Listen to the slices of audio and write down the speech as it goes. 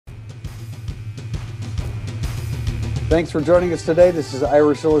Thanks for joining us today. This is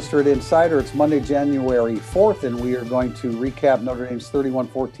Irish Illustrated Insider. It's Monday, January 4th, and we are going to recap Notre Dame's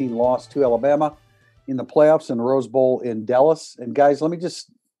 31-14 loss to Alabama in the playoffs in the Rose Bowl in Dallas. And guys, let me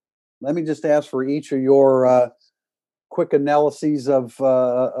just ask for each of your quick analyses of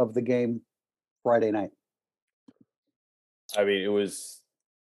the game Friday night. I mean, it was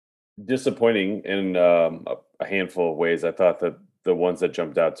disappointing in a handful of ways. I thought that the ones that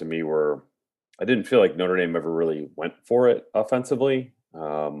jumped out to me were, I didn't feel like Notre Dame ever really went for it offensively.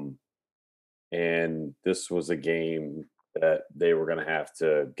 And this was a game that they were going to have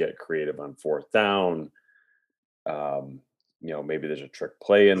to get creative on fourth down. Maybe there's a trick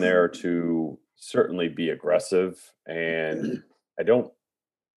play in there to certainly be aggressive. And I don't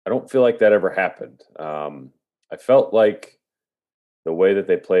feel like that ever happened. I felt like the way that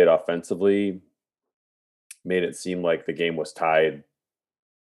they played offensively made it seem like the game was tied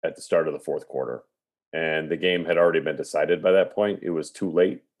at the start of the fourth quarter, and the game had already been decided by that point. It was too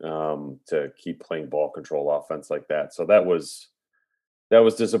late to keep playing ball control offense like that. So that was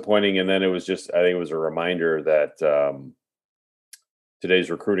disappointing. And then it was just, I think it was a reminder that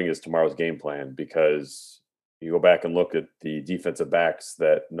today's recruiting is tomorrow's game plan, because you go back and look at the defensive backs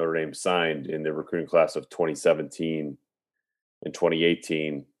that Notre Dame signed in the recruiting class of 2017 and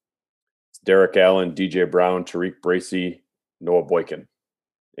 2018. It's Derek Allen, DJ Brown, Tariq Bracy, Noah Boykin.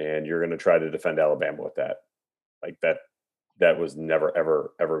 And you're going to try to defend Alabama with that. Like that was never,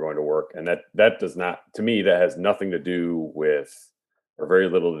 ever going to work. And that does not, to me, that has nothing to do with, or very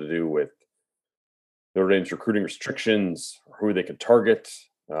little to do with, Notre Dame's recruiting restrictions, or who they could target.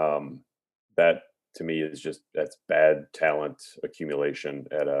 That to me is just, that's bad talent accumulation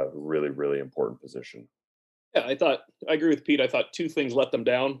at a really, really important position. Yeah, I agree with Pete. I thought two things let them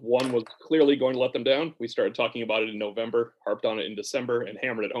down. One was clearly going to let them down. We started talking about it in November, harped on it in December, and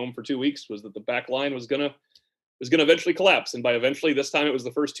hammered it home for 2 weeks, was that the back line was gonna eventually collapse. And by eventually, this time it was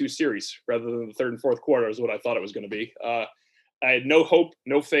the first two series rather than the third and fourth quarter is what I thought it was going to be. I had no hope,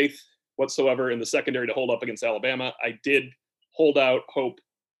 no faith whatsoever in the secondary to hold up against Alabama. I did hold out hope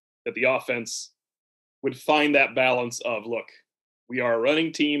that the offense would find that balance of, look, we are a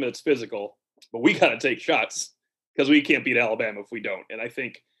running team that's physical, but we got to take shots because we can't beat Alabama if we don't. And I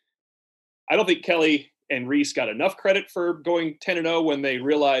don't think Kelly and Reese got enough credit for going 10-0 when they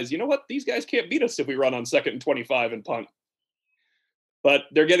realized, you know what, these guys can't beat us if we run on 2nd and 25 and punt. But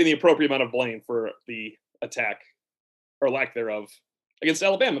they're getting the appropriate amount of blame for the attack, or lack thereof, against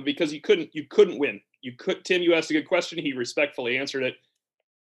Alabama, because you couldn't win. Tim, you asked a good question. He respectfully answered it.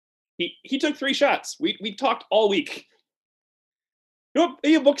 He took 3 shots. We talked all week. You know what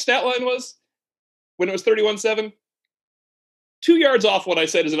your book stat line was when it was 31-7? 2 yards off what I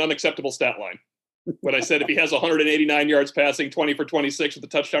said is an unacceptable stat line. When I said if he has 189 yards passing, 20 for 26 with a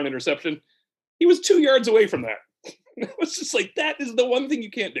touchdown interception, he was 2 yards away from that. It was just like, that is the one thing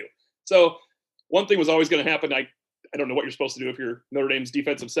you can't do. So one thing was always going to happen. I don't know what you're supposed to do if you're Notre Dame's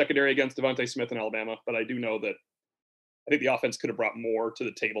defensive secondary against Devontae Smith in Alabama, but I do know that I think the offense could have brought more to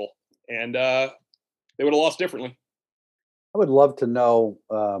the table, and they would have lost differently. I would love to know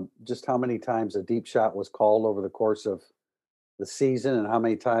just how many times a deep shot was called over the course of the season, and how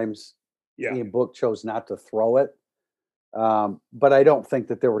many times Ian Book chose not to throw it. But I don't think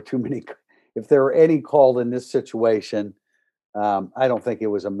that there were too many. If there were any called in this situation, I don't think it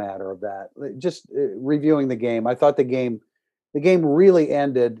was a matter of that. Just reviewing the game, I thought the game really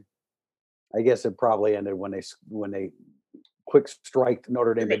ended. I guess it probably ended when they quick strike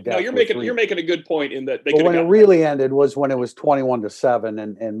Notre Dame to death. No, you're making a good point in that. When it really ended was when it was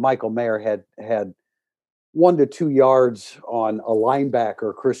 21-7, and Michael Mayer had 1 to 2 yards on a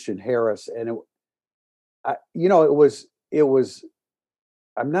linebacker, Christian Harris, and it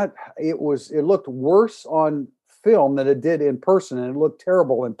looked worse on film than it did in person, and it looked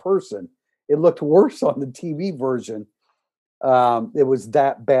terrible in person. It looked worse on the TV version. It was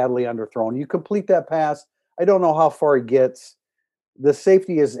that badly underthrown. You complete that pass, I don't know how far he gets. The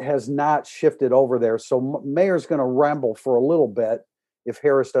safety has not shifted over there, so Mayer's going to ramble for a little bit if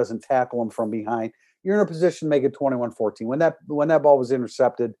Harris doesn't tackle him from behind. You're in a position to make it 21-14. When that ball was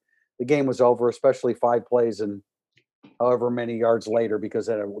intercepted, the game was over, especially 5 plays and however many yards later, because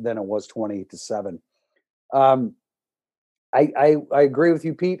then it was 20-7. I agree with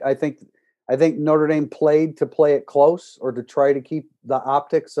you, Pete. I think Notre Dame played to play it close, or to try to keep the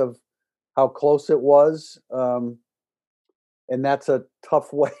optics of how close it was. And that's a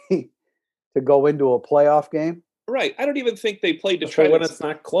tough way to go into a playoff game. Right. I don't even think they played to try when it's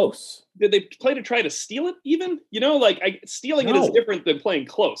not close. Did they play to try to steal it even? Stealing it is different than playing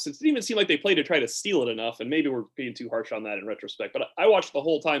close. It didn't even seem like they played to try to steal it enough. And maybe we're being too harsh on that in retrospect. But I watched the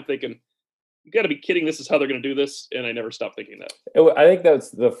whole time thinking, You got to be kidding! This is how they're going to do this, and I never stopped thinking that. I think that's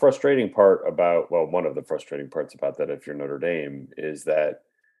the frustrating part about, well, one of the frustrating parts about that, if you're Notre Dame, is that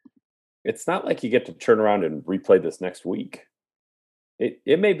it's not like you get to turn around and replay this next week.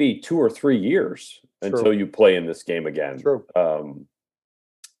 It may be 2 or 3 years until True. you play in this game again. True.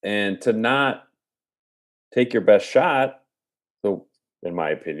 And to not take your best shot, so in my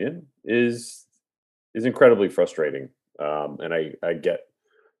opinion, is incredibly frustrating. And I get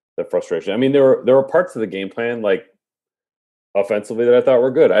the frustration. I mean, there were parts of the game plan, like offensively, that I thought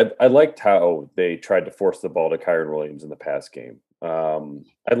were good. I liked how they tried to force the ball to Kyron Williams in the pass game.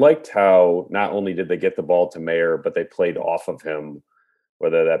 I liked how not only did they get the ball to Mayer, but they played off of him,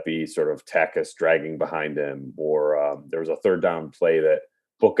 whether that be sort of Takis dragging behind him, or there was a third down play that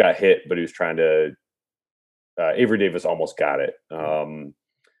Book got hit, but he was trying to. Avery Davis almost got it. And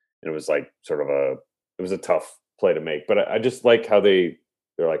it was like it was a tough play to make. But I just like how they're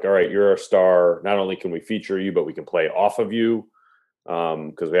like, all right, you're our star. Not only can we feature you, but we can play off of you,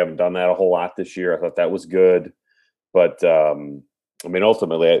 because we haven't done that a whole lot this year. I thought that was good. But I mean,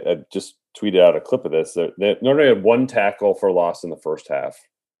 ultimately, I just tweeted out a clip of this. Notre Dame had 1 tackle for loss in the first half,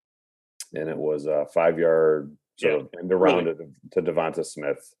 and it was a 5-yard sort of end around to Devonta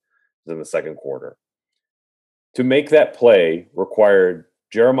Smith in the second quarter. To make that play required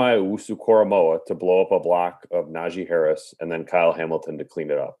Jeremiah Owusu-Koramoah to blow up a block of Najee Harris and then Kyle Hamilton to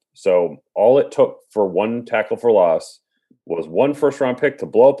clean it up. So all it took for 1 tackle for loss was 1 first-round pick to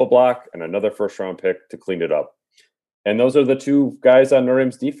blow up a block and another first-round pick to clean it up. And those are the 2 guys on Notre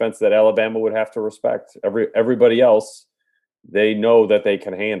Dame's defense that Alabama would have to respect. Everybody else, they know that they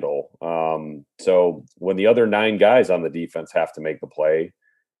can handle. So when the other 9 guys on the defense have to make the play,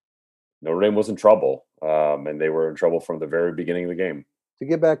 Notre Dame was in trouble. And they were in trouble from the very beginning of the game. To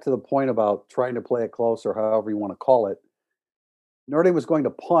get back to the point about trying to play it close, or however you want to call it, Notre Dame was going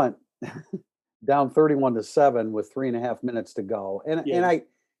to punt down 31-7 with 3.5 minutes to go. And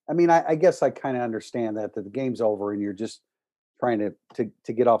I guess I kind of understand that the game's over and you're just trying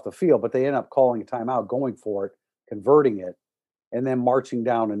to get off the field, but they end up calling a timeout, going for it, converting it, and then marching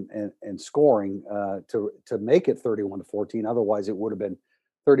down and scoring to make it 31-14. Otherwise, it would have been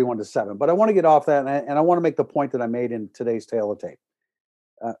 31-7. But I want to get off that, and I want to make the point that I made in today's Tale of Tape.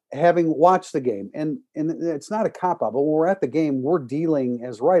 Having watched the game, and it's not a cop-out, but when we're at the game, we're dealing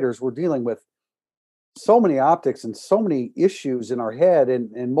with so many optics and so many issues in our head,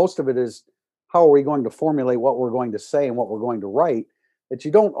 and most of it is how are we going to formulate what we're going to say and what we're going to write, that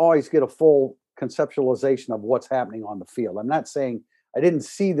you don't always get a full conceptualization of what's happening on the field. I'm not saying I didn't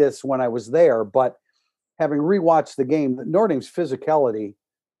see this when I was there, but having rewatched the game, Notre Dame's physicality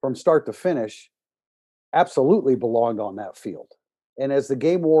from start to finish absolutely belonged on that field. And as the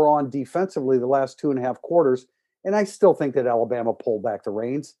game wore on defensively the last 2.5 quarters, and I still think that Alabama pulled back the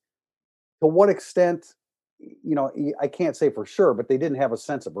reins. To what extent, I can't say for sure, but they didn't have a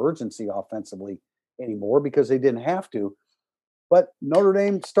sense of urgency offensively anymore because they didn't have to. But Notre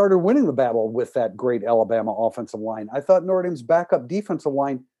Dame started winning the battle with that great Alabama offensive line. I thought Notre Dame's backup defensive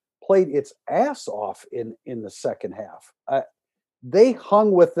line played its ass off in the second half. They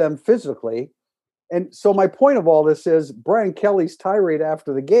hung with them physically. And so my point of all this is Brian Kelly's tirade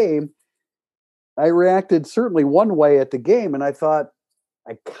after the game. I reacted certainly one way at the game, and I thought,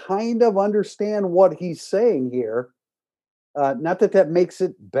 I kind of understand what he's saying here. Not that makes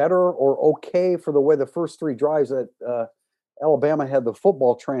it better or okay for the way the first 3 drives that Alabama had the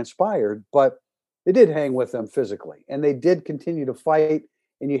football transpired, but they did hang with them physically, and they did continue to fight.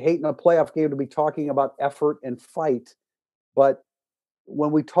 And you hate in a playoff game to be talking about effort and fight, but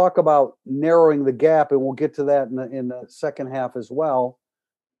when we talk about narrowing the gap, and we'll get to that in the second half as well,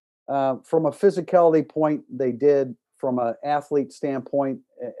 from a physicality point, they did. From an athlete standpoint,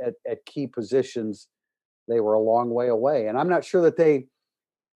 at key positions, they were a long way away. And I'm not sure that they're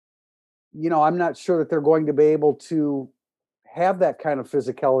going to be able to have that kind of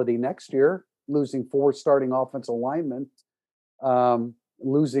physicality next year, losing 4 starting offensive linemen,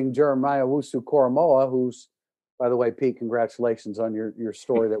 losing Jeremiah Owusu-Koramoah, who's, by the way, Pete, congratulations on your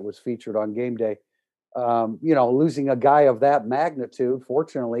story that was featured on Game Day. Losing a guy of that magnitude.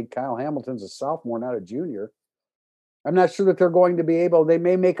 Fortunately, Kyle Hamilton's a sophomore, not a junior. I'm not sure that they're going to be able. They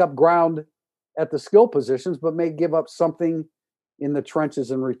may make up ground at the skill positions, but may give up something in the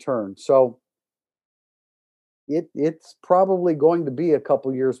trenches in return. So it's probably going to be a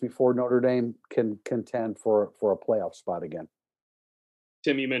couple years before Notre Dame can contend for a playoff spot again.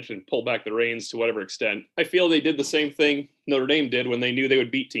 Tim, you mentioned pull back the reins to whatever extent. I feel they did the same thing Notre Dame did when they knew they would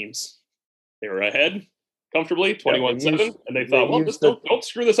beat teams. They were ahead comfortably, 21-7, and they thought, don't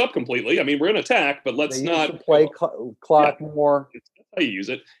screw this up completely. I mean, we're going to attack, but let's not play clock more. how you use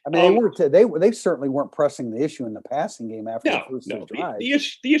it. I mean, they certainly weren't pressing the issue in the passing game after the first two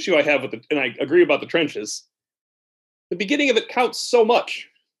drives. The issue I have with it, and I agree about the trenches, the beginning of it counts so much.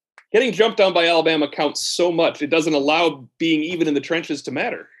 Getting jumped on by Alabama counts so much. It doesn't allow being even in the trenches to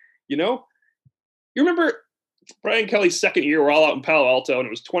matter. You know? You remember Brian Kelly's second year, we're all out in Palo Alto, and it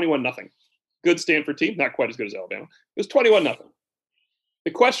was 21-0. Good Stanford team, not quite as good as Alabama. It was 21-0.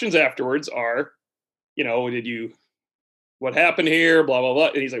 The questions afterwards are, what happened here, blah, blah, blah.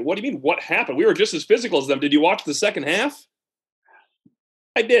 And he's like, what do you mean, what happened? We were just as physical as them. Did you watch the second half?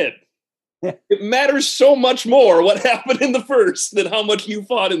 I did. It matters so much more what happened in the first than how much you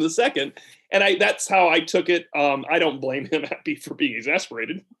fought in the second. And that's how I took it. I don't blame him for being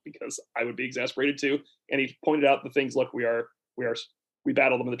exasperated, because I would be exasperated too. And he pointed out the things, look, we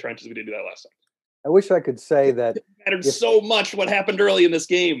battled them in the trenches. We didn't do that last time. I wish I could say that it mattered so much what happened early in this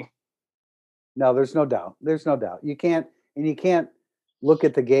game. No, there's no doubt. There's no doubt. You can't look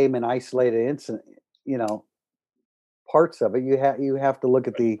at the game in isolated incident, parts of it. You have to look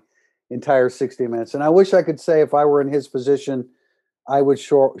at the entire 60 minutes. And I wish I could say, if I were in his position, I would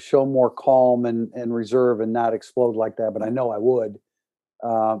show more calm and reserve and not explode like that. But I know I would.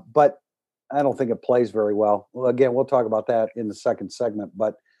 But I don't think it plays very well. Well, again, we'll talk about that in the second segment.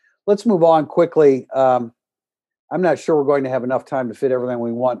 But let's move on quickly. I'm not sure we're going to have enough time to fit everything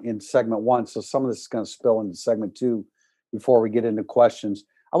we want in segment one. So some of this is going to spill into segment two before we get into questions.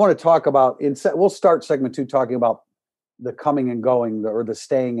 I want to talk about, we'll start segment two talking about the coming and going, or the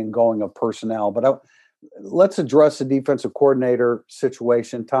staying and going of personnel. But let's address the defensive coordinator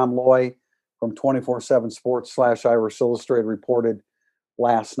situation. Tom Loy from 24/7 Sports / Irish Illustrated reported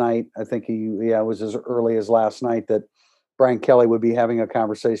last night, I think it was as early as last night, that Brian Kelly would be having a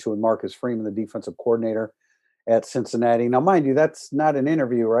conversation with Marcus Freeman, the defensive coordinator at Cincinnati. Now, mind you, that's not an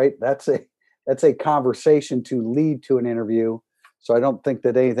interview, right? That's a conversation to lead to an interview. So I don't think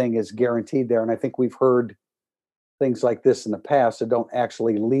that anything is guaranteed there. And I think we've heard things like this in the past that don't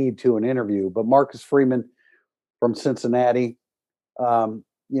actually lead to an interview. But Marcus Freeman from Cincinnati,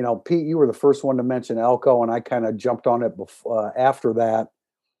 Pete, you were the first one to mention Elko, and I kind of jumped on it after that.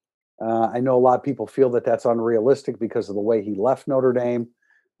 I know a lot of people feel that that's unrealistic because of the way he left Notre Dame.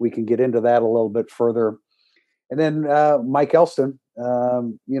 We can get into that a little bit further. And then Mike Elston,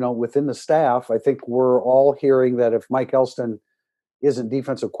 within the staff, I think we're all hearing that if Mike Elston isn't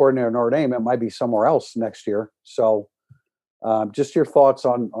defensive coordinator at Notre Dame, it might be somewhere else next year. So just your thoughts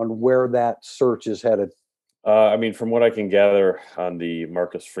on where that search is headed. From what I can gather on the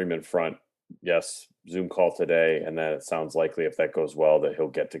Marcus Freeman front, yes, Zoom call today, and then it sounds likely, if that goes well, that he'll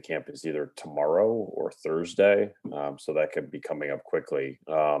get to campus either tomorrow or Thursday. So that could be coming up quickly.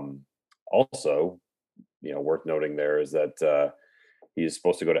 Also, worth noting there is that he's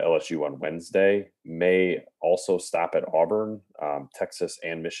supposed to go to LSU on Wednesday, may also stop at Auburn. Texas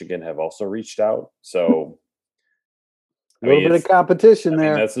and Michigan have also reached out. So a little bit of competition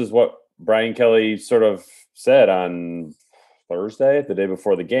there. This is what Brian Kelly sort of said on Thursday, the day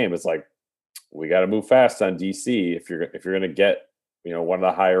before the game. It's like, we got to move fast on DC if you're going to get, one of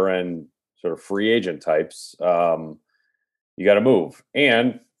the higher end sort of free agent types. You got to move.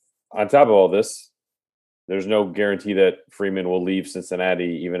 And on top of all this, there's no guarantee that Freeman will leave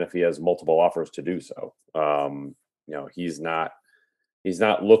Cincinnati, even if he has multiple offers to do so. He's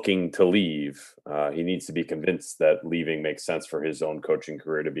not looking to leave. He needs to be convinced that leaving makes sense for his own coaching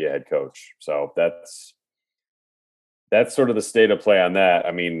career to be a head coach. So that's sort of the state of play on that.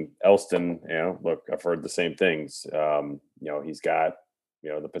 I mean, Elston, look, I've heard the same things. He's got,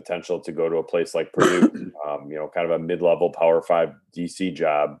 the potential to go to a place like Purdue, kind of a mid-level Power 5 DC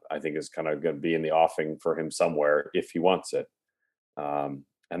job, I think is kind of going to be in the offing for him somewhere if he wants it. And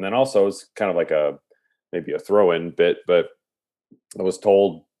then also it's kind of like maybe a throw-in bit, but I was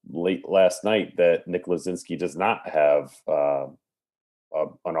told late last night that Nick Lazinski does not have an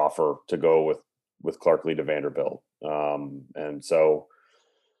offer to go with Clark Lee to Vanderbilt. And so,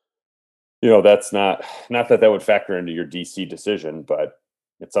 that's not that would factor into your DC decision, but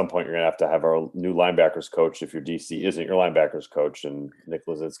at some point you're going to have a new linebackers coach if your DC isn't your linebackers coach, and Nick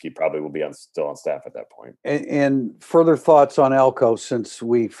Lazinski probably will be still on staff at that point. And further thoughts on Elko since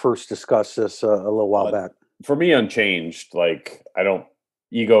we first discussed this a little while back? For me, unchanged. Like,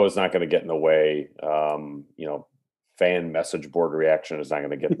 ego is not going to get in the way. Fan message board reaction is not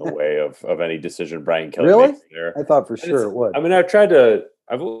going to get in the way of any decision Brian Kelly really? makes there. I thought for sure it would. I mean, I'm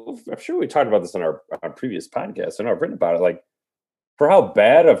sure we talked about this on our previous podcast, and I've written about it. Like, for how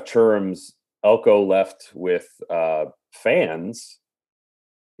bad of terms Elko left with fans,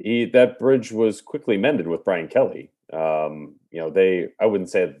 that bridge was quickly mended with Brian Kelly. I wouldn't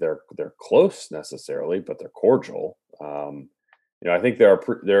say that they're close necessarily, but they're cordial. I think there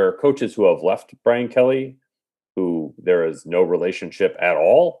are coaches who have left Brian Kelly who there is no relationship at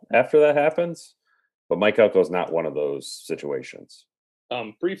all after that happens. But Mike Elko is not one of those situations.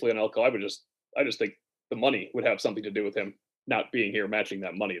 Briefly on Elko, I just think the money would have something to do with him not being here, matching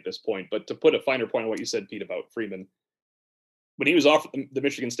that money at this point. But to put a finer point on what you said, Pete, about Freeman, when he was offered the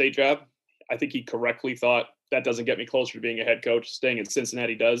Michigan State job, I think he correctly thought that doesn't get me closer to being a head coach. Staying in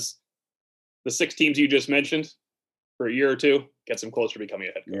Cincinnati does. The 6 teams you just mentioned for a year or two gets him closer to becoming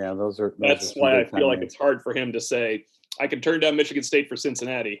a head coach. Yeah, those are. That's why I feel like it's hard for him to say, I can turn down Michigan State for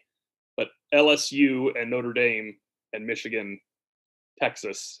Cincinnati, but LSU and Notre Dame and Michigan,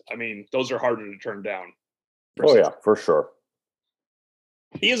 Texas, I mean, those are harder to turn down. Oh, yeah, for sure.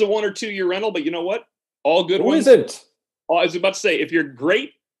 He is a 1 or 2 year rental, but you know what? All good Who ones. isn't? Oh, I was about to say, if you're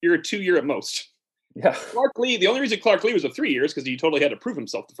great, you're a 2-year at most. Yeah. Clark Lee, the only reason Clark Lee was a 3 years because he totally had to prove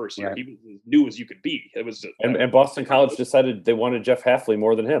himself the first year. Right. He was as new as you could be. It was And Boston College decided they wanted Jeff Halfley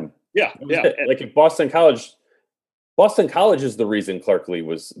more than him. yeah. Like if Boston College is the reason Clark Lee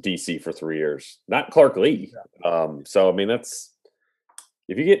was DC for 3 years, not Clark Lee. So I mean, that's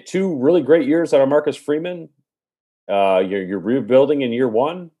if you get 2 really great years out of Marcus Freeman, you're rebuilding in year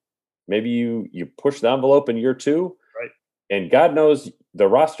 1. Maybe you push the envelope in year 2, right? And God knows the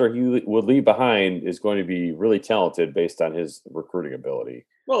roster he would leave behind is going to be really talented based on his recruiting ability.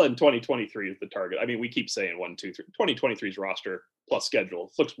 Well, in 2023 is the target. I mean, we keep saying 1, 2, 3. 2023's roster plus schedule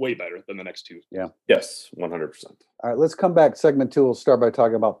looks way better than the next 2. Yeah. Yes, 100%. All right, let's come back. Segment 2, we'll start by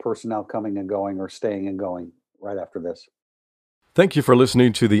talking about personnel coming and going or staying and going right after this. Thank you for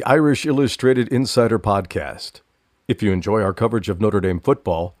listening to the Irish Illustrated Insider Podcast. If you enjoy our coverage of Notre Dame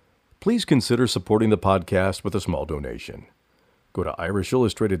football, please consider supporting the podcast with a small donation. Go to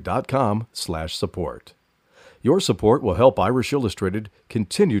irishillustrated.com/support. Your support will help Irish Illustrated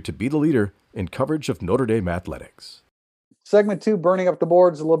continue to be the leader in coverage of Notre Dame athletics. Segment 2, burning up the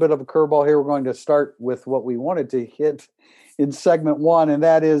boards, a little bit of a curveball here. We're going to start with what we wanted to hit in segment 1, and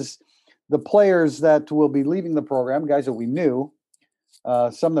that is the players that will be leaving the program, guys that we knew,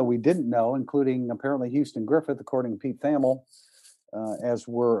 some that we didn't know, including apparently Houston Griffith, according to Pete Thamel, as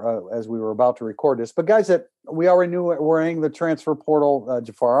we were about to record this. But guys that we already knew were in the transfer portal: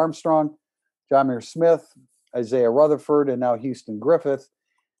 Jafar Armstrong, Jahmir Smith, Isaiah Rutherford, and now Houston Griffith.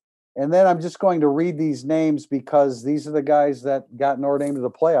 And then I'm just going to read these names because these are the guys that got Notre Dame to the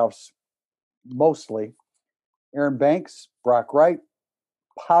playoffs mostly. Aaron Banks, Brock Wright,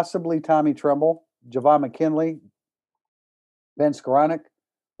 possibly Tommy Tremble, Javon McKinley, Ben Skoranek,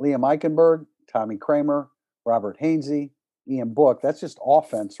 Liam Eichenberg, Tommy Kramer, Robert Hainsey, Ian Book. That's just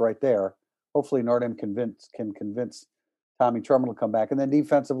offense right there. Hopefully Notre Dame can convince Tommy Tremble to come back. And then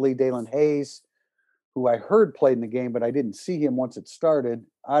defensively, Dalen Hayes, who I heard played in the game, but I didn't see him once it started.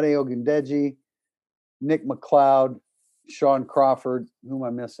 Ade Ogundeji, Nick McLeod, Sean Crawford. Who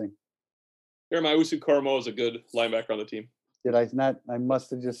am I missing? Jeremiah Usu-Koromo is a good linebacker on the team. Did I not? I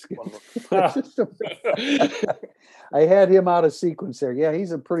must have just. I had him out of sequence there. Yeah,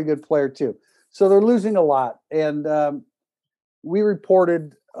 he's a pretty good player too. So they're losing a lot. And we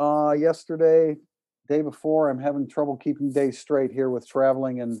reported yesterday, day before. I'm having trouble keeping days straight here with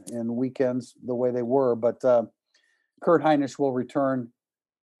traveling and weekends the way they were. But Kurt Hinish will return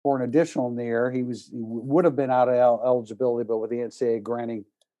for an additional year. He would have been out of eligibility, but with the NCAA granting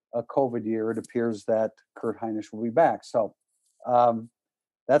a COVID year, it appears that Kurt Hinish will be back. So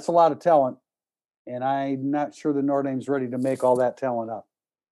that's a lot of talent, and I'm not sure the Notre Dame's ready to make all that talent up.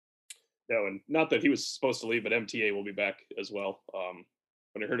 No, and not that he was supposed to leave, but MTA will be back as well.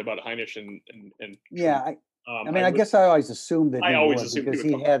 When I heard about Hinish and yeah, I guess I always assumed that I always assumed because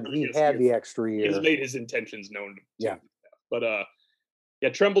he had the extra year. He has made his intentions known. Yeah, but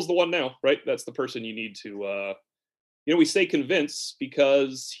Tremble's the one now, right? That's the person you need to. We say convince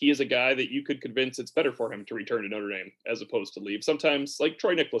because he is a guy that you could convince it's better for him to return to Notre Dame as opposed to leave. Sometimes, like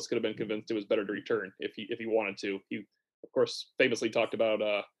Troy Nicholas could have been convinced it was better to return if he wanted to. He, of course, famously talked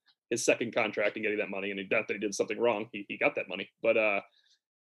about his second contract and getting that money, and not that he did something wrong. He got that money, but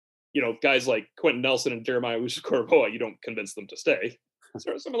guys like Quentin Nelson and Jeremiah Usu-Koromo, you don't convince them to stay.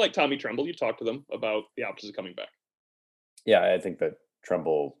 So someone like Tommy Tremble, you talk to them about the options of coming back. Yeah, I think that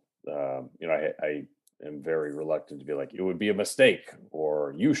Tremble, I am very reluctant to be like, it would be a mistake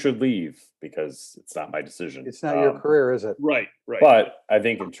or you should leave because it's not my decision. It's not your career, is it? Right. But I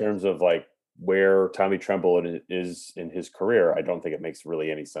think in terms of like where Tommy Tremble is in his career, I don't think it makes really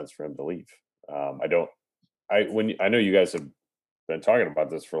any sense for him to leave. I know you guys have been talking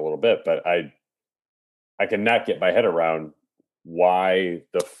about this for a little bit, but I cannot get my head around why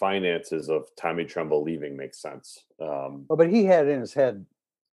the finances of Tommy Tremble leaving makes sense. But he had in his head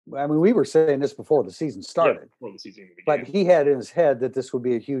I mean, we were saying this before the season started, before the season but began. he had in his head that this would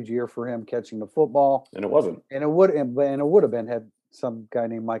be a huge year for him catching the football. And it wasn't. And it would have been had some guy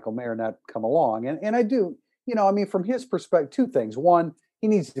named Michael Mayer not come along. And I do, I mean, from his perspective, two things. One, he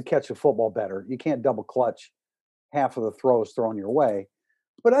needs to catch the football better. You can't double clutch half of the throws thrown your way.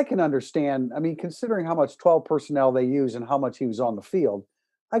 But I can understand, I mean, considering how much 12 personnel they use and how much he was on the field,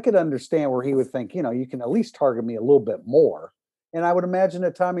 I could understand where he would think, you can at least target me a little bit more. And I would imagine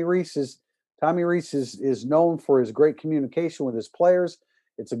that Tommy Rees is known for his great communication with his players.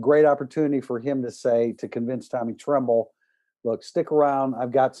 It's a great opportunity for him to convince Tommy Tremble, look, stick around.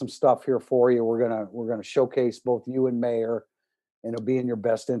 I've got some stuff here for you. We're gonna showcase both you and Mayer, and it'll be in your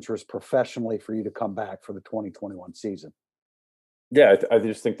best interest professionally for you to come back for the 2021 season. Yeah, I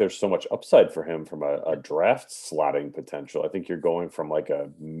just think there's so much upside for him from a draft slotting potential. I think you're going from like a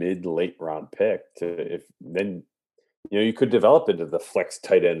mid-late round pick to if then you could develop into the flex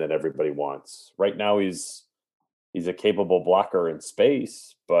tight end that everybody wants. Right now he's a capable blocker in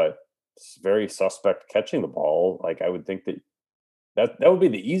space, but it's very suspect catching the ball. Like I would think that would be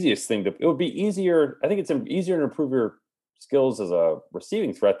the easiest thing it would be easier. I think it's easier to improve your skills as a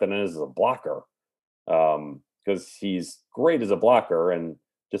receiving threat than it is as a blocker. Because he's great as a blocker and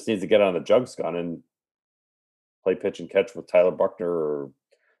just needs to get on the jugs gun and play pitch and catch with Tyler Buckner or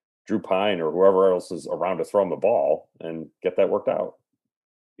Drew Pine or whoever else is around to throw him the ball and get that worked out.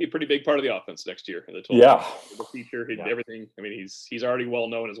 Be a pretty big part of the offense next year. Yeah, the feature, everything. I mean, he's already well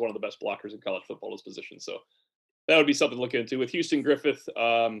known as one of the best blockers in college football at his position. So that would be something to look into. With Houston Griffith,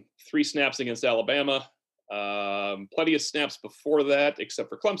 3 snaps against Alabama, plenty of snaps before that, except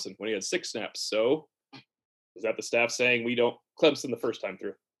for Clemson when he had 6 snaps. So is that the staff saying we don't Clemson the first time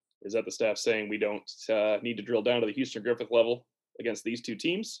through? Is that the staff saying we don't need to drill down to the Houston Griffith level against these two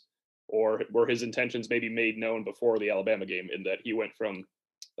teams? Or were his intentions maybe made known before the Alabama game in that he went from,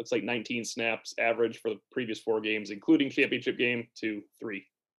 looks like 19 snaps average for the previous 4 games, including championship game, to 3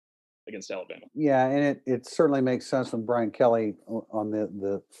 against Alabama? Yeah, and it certainly makes sense when Brian Kelly on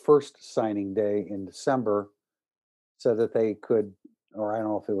the first signing day in December said that they could, or I don't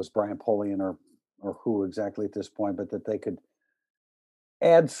know if it was Brian Polian or who exactly at this point, but that they could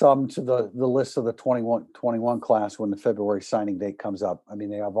add some to the list of the 21 class when the February signing date comes up. I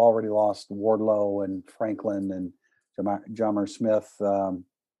mean, they have already lost Wardlow and Franklin and Jamar Smith,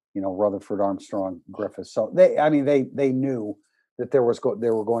 Rutherford, Armstrong, Griffith. So they knew that there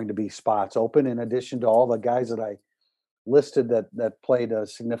were going to be spots open in addition to all the guys that I listed that played a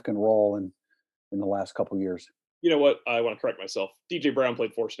significant role in the last couple of years. You know what? I want to correct myself. DJ Brown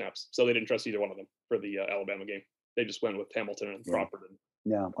played 4 snaps, so they didn't trust either one of them for the Alabama game. They just went with Hamilton and Crawford.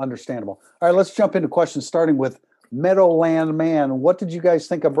 Yeah, understandable. All right, let's jump into questions, starting with Meadowland Man. What did you guys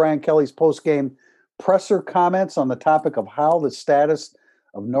think of Brian Kelly's post-game presser comments on the topic of how the status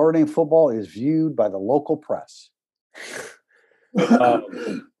of Notre Dame football is viewed by the local press?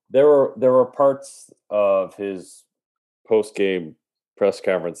 There were parts of his post-game press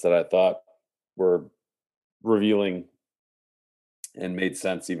conference that I thought were revealing and made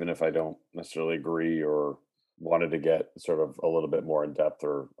sense, even if I don't necessarily agree or wanted to get sort of a little bit more in depth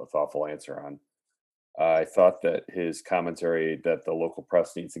or a thoughtful answer on. I thought that his commentary that the local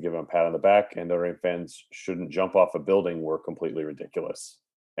press needs to give him a pat on the back and Notre Dame fans shouldn't jump off a building were completely ridiculous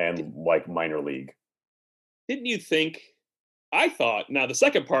and like minor league. Didn't you think? I thought, now the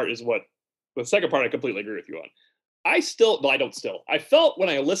second part I completely agree with you on. I felt when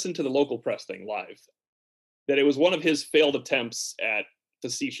I listened to the local press thing live that it was one of his failed attempts at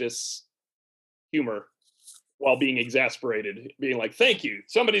facetious humor while being exasperated, being like, thank you,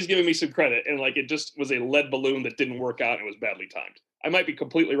 somebody's giving me some credit. And like, it just was a lead balloon that didn't work out and it was badly timed. I might be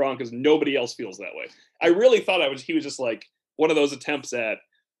completely wrong because nobody else feels that way. I really thought he was just like one of those attempts at,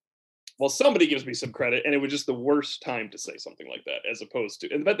 well, somebody gives me some credit, and it was just the worst time to say something like that, as opposed to,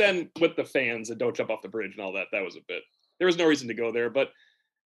 but then with the fans and don't jump off the bridge and all that, that was a bit, there was no reason to go there, but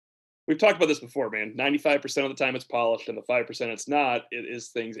we've talked about this before, man. 95% of the time it's polished, and the 5% it's not. It is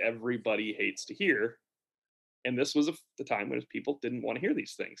things everybody hates to hear. And this was the time when people didn't want to hear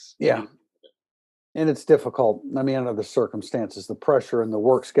these things. Yeah. And it's difficult. I mean, under the circumstances, the pressure and the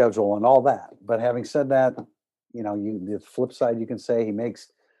work schedule and all that. But having said that, the flip side, you can say he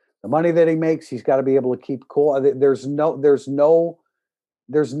makes the money that he makes. He's got to be able to keep cool. There's nothing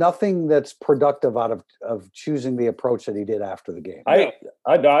that's productive out of choosing the approach that he did after the game. I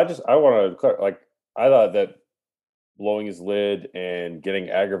want to I thought that blowing his lid and getting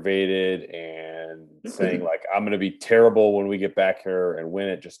aggravated and saying like, I'm going to be terrible when we get back here and win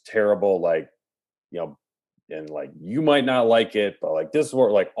it, just terrible. Like, and like, you might not like it, but like, this is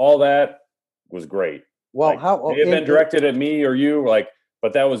what, like, all that was great. Well, like, may have been directed at me or you, like,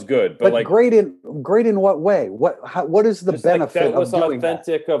 but that was good. But like great in what way? What is the just like benefit that was of doing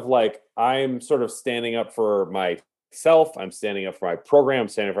authentic of like I'm sort of standing up for myself, I'm standing up for my program, I'm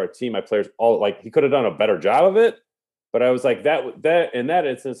standing up for our team, my players, all like he could have done a better job of it. But I was like that in that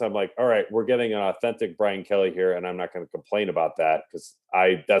instance, I'm like, all right, we're getting an authentic Brian Kelly here, and I'm not going to complain about that because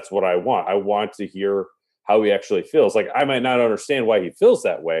that's what I want. I want to hear how he actually feels. Like I might not understand why he feels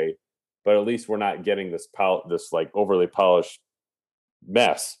that way, but at least we're not getting this like overly polished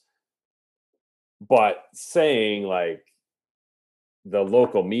mess. But saying like the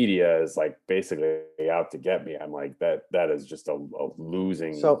local media is like basically out to get me, I'm like that is just a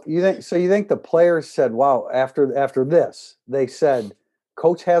losing. So you think the players said, "Wow"? After this, they said,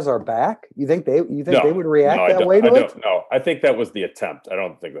 "Coach has our back." You think they would react that way to it? I don't know. I think that was the attempt. I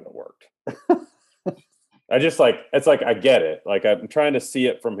don't think that it worked. I just it's like I get it. Like I'm trying to see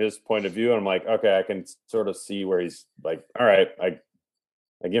it from his point of view, and I'm like, okay, I can sort of see where he's like, all right, I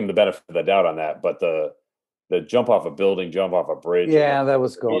give him the benefit of the doubt on that, but the jump off a building, jump off a bridge. Yeah, that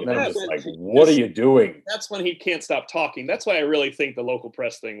was cool. I'm just like, what are you doing? That's when he can't stop talking. That's why I really think the local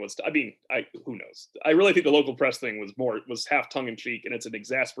press thing was. I mean, who knows? I really think the local press thing was half tongue in cheek, and it's an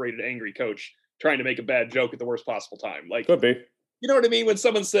exasperated, angry coach trying to make a bad joke at the worst possible time. Like could be. You know what I mean? When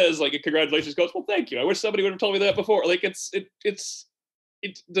someone says like, "Congratulations, coach," well, thank you. I wish somebody would have told me that before. Like it's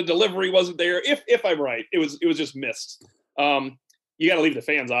the delivery wasn't there. If I'm right, it was just missed. You got to leave the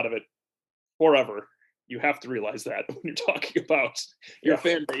fans out of it forever. You have to realize that when you're talking about your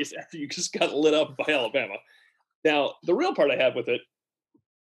fan base after you just got lit up by Alabama. Now, the real part I have with it,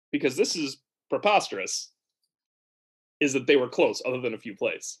 because this is preposterous, is that they were close other than a few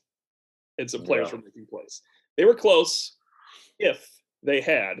plays. And some players from a few plays. They were close if they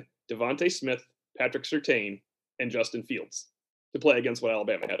had Devontae Smith, Patrick Surtain, and Justin Fields to play against what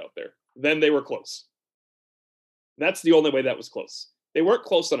Alabama had out there. Then they were close. That's the only way that was close. They weren't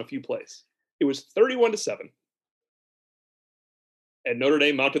close on a few plays. It was 31-7. And Notre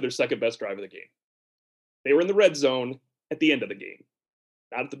Dame mounted their second best drive of the game. They were in the red zone at the end of the game,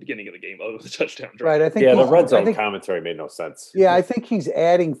 not at the beginning of the game, other than the touchdown drive. Right. I think the red zone commentary made no sense. Yeah, I think he's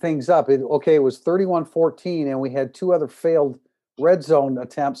adding things up. It was 31-14, and we had two other failed red zone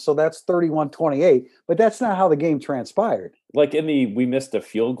attempts, so that's 31-28. But that's not how the game transpired. Like we missed a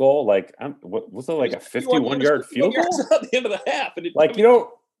field goal. Like, what was it, like a 51-yard field goal at the end of the half? And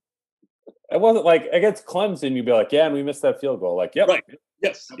it wasn't like against Clemson, you'd be like, yeah, and we missed that field goal. Like, yep. Right.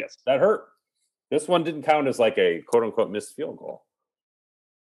 Yes. That hurt. This one didn't count as like a quote unquote missed field goal.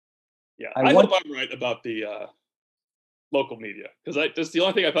 Yeah. I hope I'm right about the local media, because that's the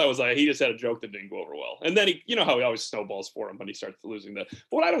only thing I thought was like he just had a joke that didn't go over well. And then how he always snowballs for him when he starts losing that. But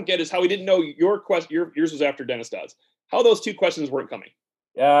what I don't get is how he didn't know yours was after Dennis Dodd's. How those two questions weren't coming.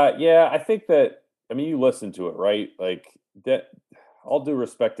 Yeah, I think that, I mean, you listen to it, right? Like that. All due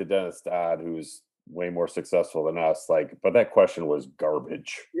respect to Dennis Dodd, who's way more successful than us, but that question was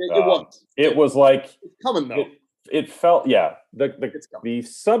garbage. It was like it's coming though. It felt, the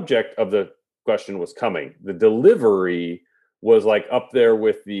subject of the question was coming. The delivery was like up there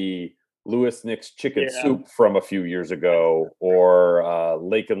with the Louis Nix chicken soup from a few years ago, or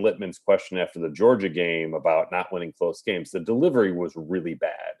Lake and Littman's question after the Georgia game about not winning close games. The delivery was really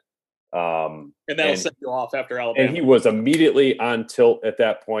bad. And that'll set you off after Alabama. And he was immediately on tilt at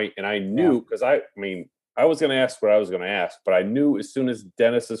that point. And I knew, because I was going to ask what I was going to ask, but I knew as soon as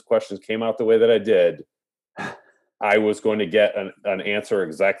Dennis's questions came out the way that I did, I was going to get an answer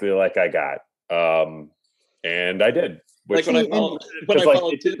exactly like I got. And I did. Like when I followed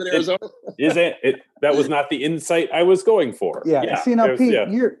Tim in Arizona? That was not the insight I was going for. Yeah. See, now,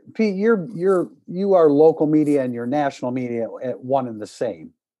 Pete, you are local media and you're national media at one and the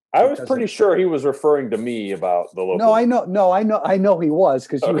same. I was pretty sure he was referring to me about the local. No, I know he was,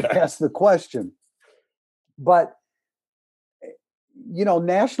 because you asked the question. But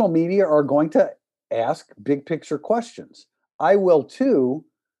national media are going to ask big picture questions. I will too,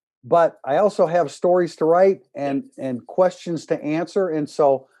 but I also have stories to write and questions to answer, and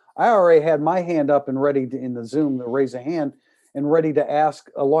so I already had my hand up and ready in the Zoom to raise a hand and ready to ask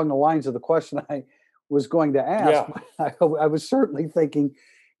along the lines of the question I was going to ask. Yeah. I was certainly thinking,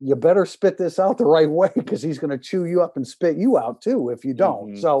 you better spit this out the right way, because he's going to chew you up and spit you out too if you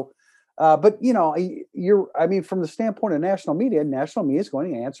don't. Mm-hmm. So, but from the standpoint of national media is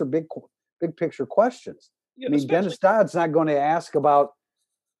going to answer big picture questions. Yeah, Dennis Dodd's not going to ask about,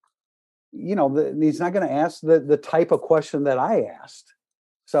 he's not going to ask the type of question that I asked.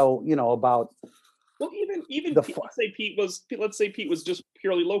 So, about. Well, even let's say Pete was just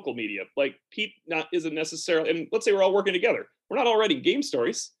purely local media. Like Pete isn't necessarily, and let's say we're all working together. We're not all writing game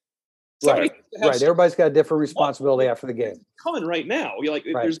stories. Somebody Right. has to have Right. Everybody's got a different responsibility after the game. It's coming right now. You're like,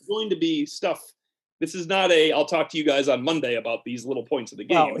 Right. there's going to be stuff. This is not I'll talk to you guys on Monday about these little points of the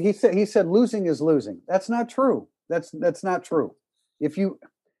game. Well, he said losing is losing. That's not true. That's not true. If you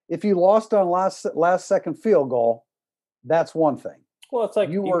lost on last second field goal, that's one thing. Well, it's like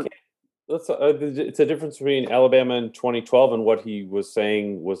You were- it's a difference between Alabama in 2012 and what he was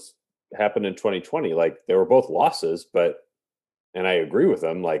saying happened in 2020. Like they were both losses, and I agree with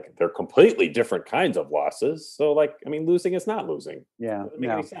him. Like they're completely different kinds of losses. So, like, I mean, losing is not losing. Yeah. Doesn't make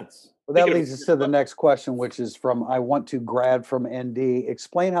No. any sense. Well, that Because- leads us to the next question, which is from I want to grad from ND.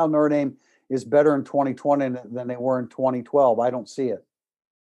 Explain how Notre Dame is better in 2020 than they were in 2012. I don't see it.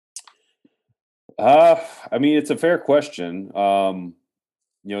 I mean, it's a fair question.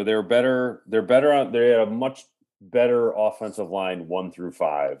 They're better. They had a much better offensive line 1 through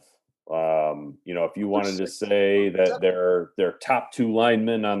 5. If you wanted to say that their top 2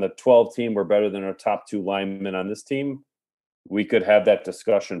 linemen on the 12 team were better than our top 2 linemen on this team, we could have that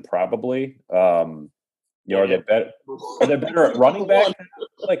discussion probably. Are they better? Are they better at running back?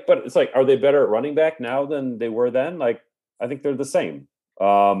 But it's like, are they better at running back now than they were then? Like, I think they're the same.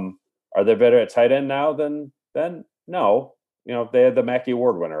 Are they better at tight end now than then? No. They had the Mackey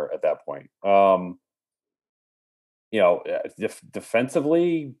Award winner at that point.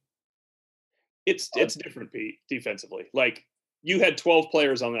 Defensively, it's different, Pete, defensively. Like you had 13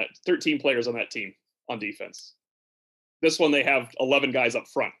 players on that team on defense. This one, they have 11 guys up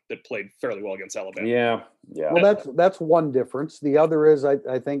front that played fairly well against Alabama. Yeah. Well, that's one difference. The other is I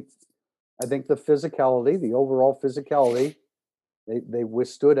think the physicality, the overall physicality, they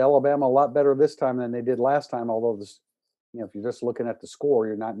withstood Alabama a lot better this time than they did last time. Although if you're just looking at the score,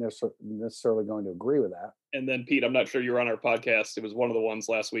 you're not necessarily going to agree with that. And then, Pete, I'm not sure you were on our podcast. It was one of the ones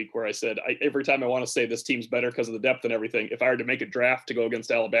last week where I said, every time I want to say this team's better because of the depth and everything, if I were to make a draft to go against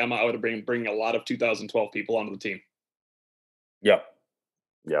Alabama, I would have bring a lot of 2012 people onto the team. Yeah.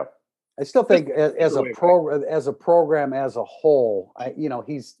 I still think as a program as a whole,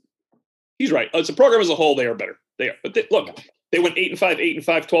 he's right. As a program as a whole, they are better. They are. But they went 8-5, 8-5,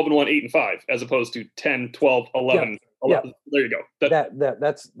 12-1, 8-5, as opposed to 10, 12, 11. Yeah. 11. There you go.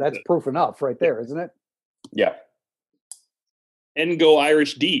 That's proof enough right there, isn't it? Yeah. And go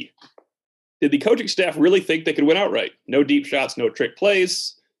Irish D. Did the coaching staff really think they could win outright? No deep shots, no trick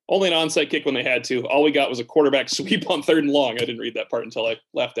plays. Only an onside kick when they had to. All we got was a quarterback sweep on 3rd and long. I didn't read that part until I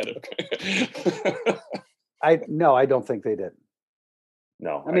laughed at it. I don't think they did.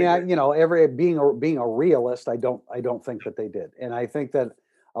 No. I mean, being a realist, I don't think that they did. And I think that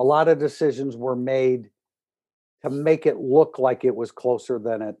a lot of decisions were made to make it look like it was closer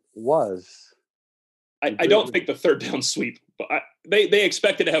than it was. I don't think the 3rd down sweep, but they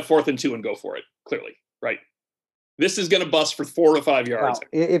expected to have 4th and 2 and go for it, clearly, right? This is going to bust for 4 to 5 yards. Now,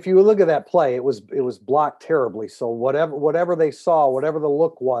 if you look at that play, it was blocked terribly. So whatever they saw, whatever the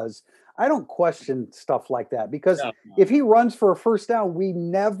look was, I don't question stuff like that because if he runs for a first down, we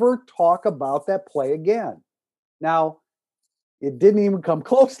never talk about that play again. Now, it didn't even come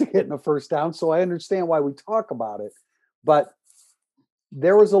close to getting a first down, so I understand why we talk about it. But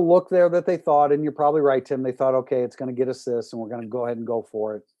there was a look there that they thought, and you're probably right, Tim. They thought, okay, it's going to get us this, and we're going to go ahead and go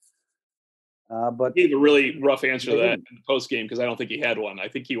for it. But he gave a really rough answer to that in the post game because I don't think he had one. I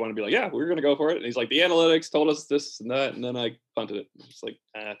think he wanted to be like, yeah, we're going to go for it. And he's like, the analytics told us this and that, and then I punted it. It's like,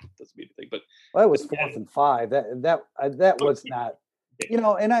 doesn't mean anything. But it was 4th and 5. That was not,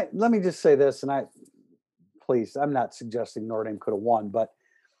 And let me just say this, and please, I'm not suggesting Notre Dame could have won, but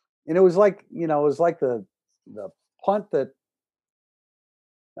it was like, the punt that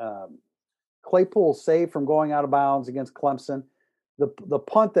Claypool saved from going out of bounds against Clemson. The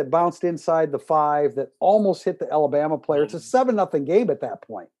punt that bounced inside the 5 that almost hit the Alabama player. It's a 7-0 game at that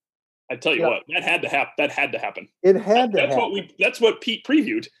point. I tell you what, that had to happen. It had to happen. That's what Pete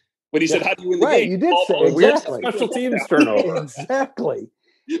previewed when he said, "How do you win the game?" You did say exactly. Special teams turnover. Exactly.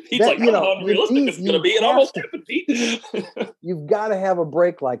 He's like, how unrealistic it's going to be. It almost happened, Pete. You've got to have a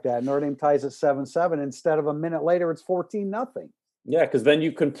break like that. Notre Dame ties at 7-7. Instead of a minute later, it's 14-0. Yeah, because then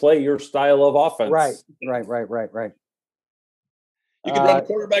you can play your style of offense. Right. You can run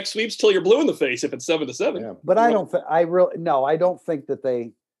quarterback sweeps till you're blue in the face if it's 7-7. Yeah. But I don't think that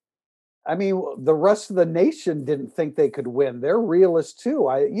they. I mean, the rest of the nation didn't think they could win. They're realists too.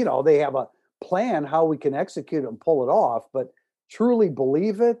 They have a plan how we can execute it and pull it off, but truly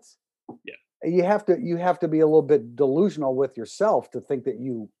believe it. Yeah. You have to be a little bit delusional with yourself to think that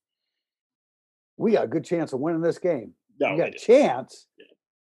we got a good chance of winning this game. No, you got a chance. Yeah.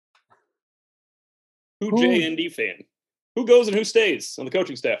 Who JND fan? Who goes and who stays on the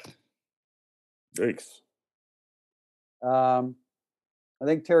coaching staff? Thanks. I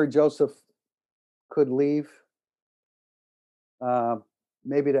think Terry Joseph could leave,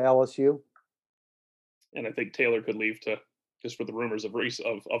 maybe to LSU. And I think Taylor could leave to just for the rumors of Reese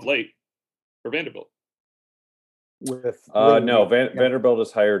of late for Vanderbilt. With No, yeah. Vanderbilt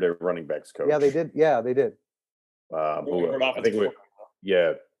has hired a running backs coach. Yeah, they did. Yeah, they did. I think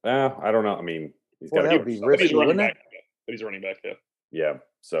yeah. I don't know. I mean, Well, that would be risky, he's a running wouldn't back. But he's a running back, yeah. Yeah.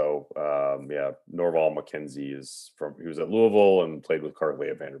 So Norval McKenzie he was at Louisville and played with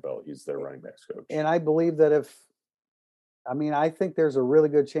Cartley at Vanderbilt. He's their running backs coach. And I believe that I think there's a really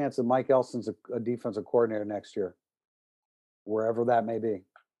good chance that Mike Elston's a defensive coordinator next year, wherever that may be.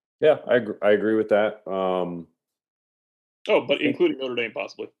 Yeah, I agree with that. But including Notre Dame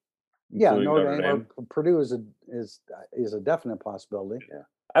possibly. Yeah, Notre Dame or Purdue is a definite possibility. Yeah,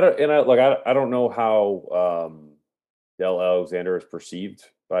 I don't know how Dell Alexander is perceived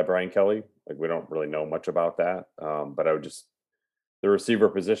by Brian Kelly. Like, we don't really know much about that. But the receiver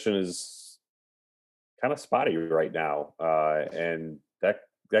position is kind of spotty right now, and that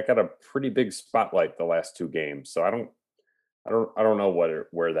got a pretty big spotlight the last 2 games. So I don't know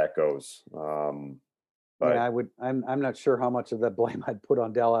where that goes. But yeah, I'm not sure how much of that blame I'd put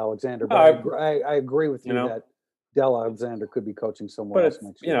on Dell Alexander, but I agree with you that Dell Alexander could be coaching somewhere else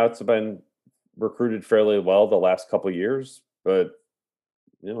next year. It's been recruited fairly well the last couple of years, but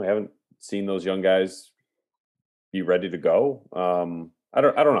we haven't seen those young guys be ready to go. I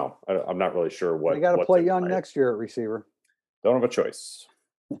don't know. I'm not really sure what. They got to play young next year at receiver. Don't have a choice.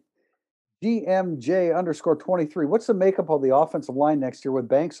 GMJ_23. What's the makeup of the offensive line next year with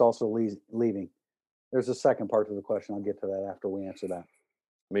Banks also leaving? There's a second part to the question. I'll get to that after we answer that.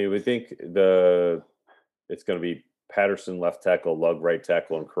 I mean, we think it's going to be Patterson left tackle, Lugg right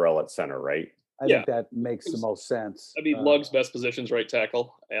tackle, and Corral at center, right? I think that makes the most sense. I mean, Lugg's best position's right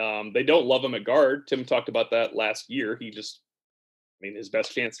tackle. They don't love him at guard. Tim talked about that last year. His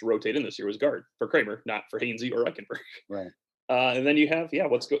best chance to rotate in this year was guard for Kramer, not for Hainsey or Eichenberg. Right. And then you have,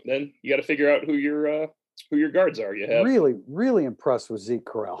 then you got to figure out who your guards are. You have really impressed with Zeke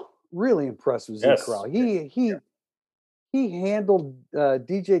Corral. Really impressed with Zeke Corral. He handled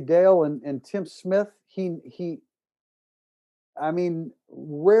DJ Dale and Tim Smith. He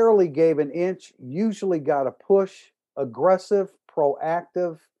rarely gave an inch, usually got a push, aggressive,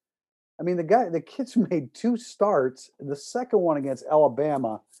 proactive. The kid's made 2 starts, the second one against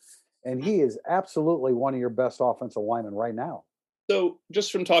Alabama, and he is absolutely one of your best offensive linemen right now. So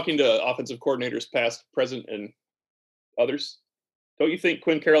just from talking to offensive coordinators past, present, and others, don't you think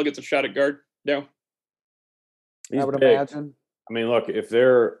Quinn Carroll gets a shot at guard now? I would imagine. I mean, look, if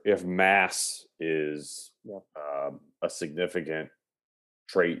mass is a significant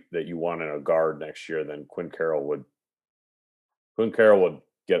trait that you want in a guard next year, then Quinn Carroll would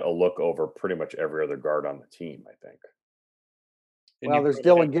get a look over pretty much every other guard on the team, I think. Well, there's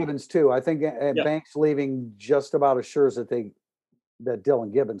Dylan Gibbons too. I think Banks leaving just about assures that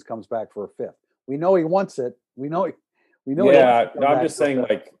Dylan Gibbons comes back for a 5th. We know he wants it. We know. Yeah, I'm just saying,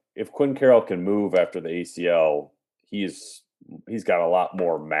 like, if Quinn Carroll can move after the ACL, he's got a lot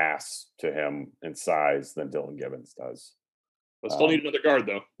more mass to him in size than Dylan Gibbons does. But still need another guard,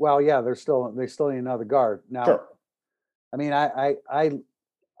 though. Well, yeah, they still need another guard. Now, sure. I mean, I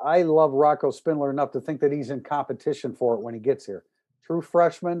love Rocco Spindler enough to think that he's in competition for it when he gets here. True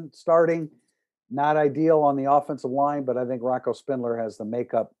freshman starting, not ideal on the offensive line, but I think Rocco Spindler has the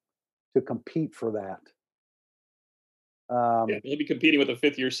makeup to compete for that. He'll be competing with a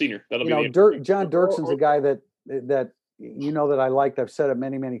 5th-year senior. That'll be John Dirkson's a guy that that I liked. I've said it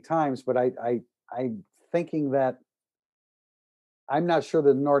many, many times, but I'm thinking that I'm not sure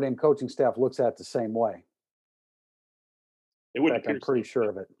that the Notre Dame coaching staff looks at it the same way. It wouldn't. I'm pretty sure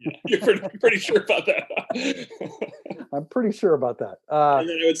of it. Yeah, you're pretty sure about that. I'm pretty sure about that. And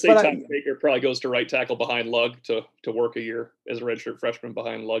then I would say Tom Baker probably goes to right tackle behind Lugg to work a year as a redshirt freshman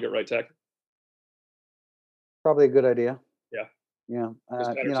behind Lugg at right tackle. Probably a good idea. Yeah.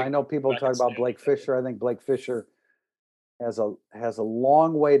 I know people talk about Blake Fisher. I think Blake Fisher has a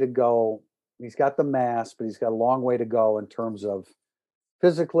long way to go. He's got the mass, but he's got a long way to go in terms of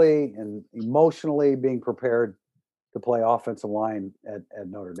physically and emotionally being prepared to play offensive line at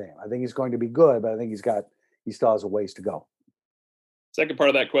Notre Dame. I think he's going to be good, but I think he still has a ways to go. Second part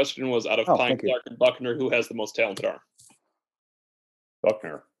of that question was out of Pine, Clark, and Buckner, who has the most talented arm?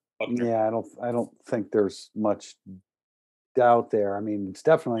 Buckner. Yeah, I don't think there's much doubt there. I mean, it's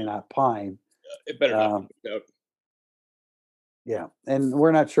definitely not Pine. It better not be doubt. Yeah, and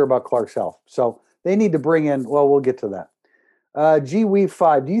we're not sure about Clark's health. So they need to bring in, well, we'll get to that. G-Weave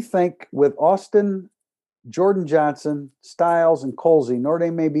 5, do you think with Austin, Jordan Johnson, Styles, and Colsey, Notre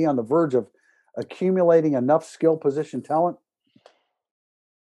Dame may be on the verge of accumulating enough skill position talent?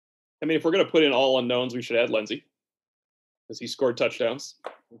 I mean, if we're going to put in all unknowns, we should add Lindsey because he scored touchdowns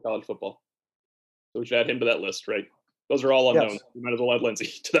in college football. So we should add him to that list, right? Those are all unknowns. Yes. We might as well add Lindsey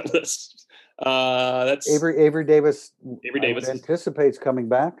to that list. That's Avery Davis. Avery I would Davis. anticipates coming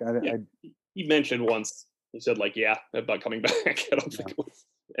back. Yeah. He mentioned once, he said, like, yeah, about coming back. I don't think it was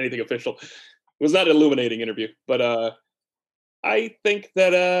anything official. It was not an illuminating interview. But I think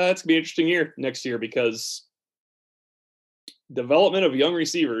that it's going to be an interesting year next year because development of young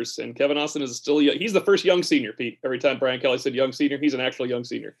receivers, and Kevin Austin is still young. He's the first young senior, Pete. Every time Brian Kelly said young senior, he's an actual young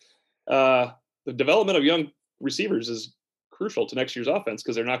senior. The development of young receivers is crucial to next year's offense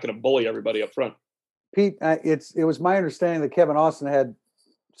because they're not going to bully everybody up front. Pete, it was my understanding that Kevin Austin had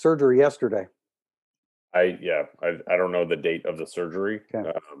surgery yesterday. I don't know the date of the surgery,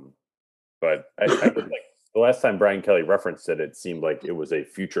 Okay. but I think like the last time Brian Kelly referenced it, it seemed like it was a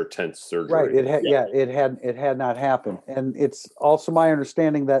future tense surgery. Right. It had not happened. And it's also my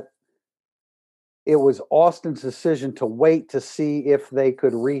understanding that it was Austin's decision to wait to see if they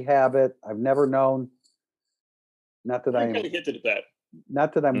could rehab it. I've never known. Not that Brian Kelly hinted at that.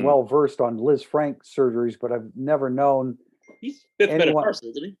 Not that I'm well versed on Liz Frank surgeries, but I've never known. He's fifth metatarsal,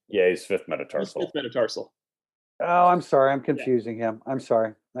 isn't he? Yeah, he's fifth metatarsal. Fifth metatarsal. Oh, I'm sorry. I'm confusing him. I'm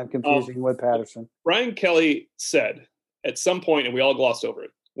sorry. I'm confusing with Patterson. Brian Kelly said at some point, and we all glossed over it,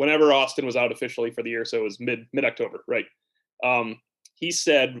 whenever Austin was out officially for the year, so it was mid-October, right? He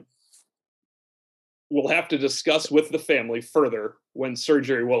said, we'll have to discuss with the family further when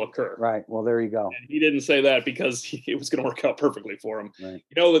surgery will occur. Right. Well, there you go. And he didn't say that because it was going to work out perfectly for him. Right.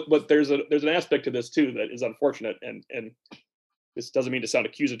 You know, but there's an aspect to this too that is unfortunate, and this doesn't mean to sound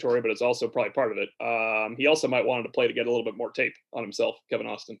accusatory, but it's also probably part of it. He also might want to play to get a little bit more tape on himself, Kevin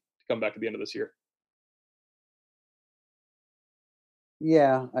Austin, to come back at the end of this year.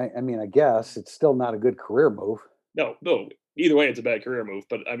 Yeah, I mean, I guess it's still not a good career move. No. Either way, it's a bad career move.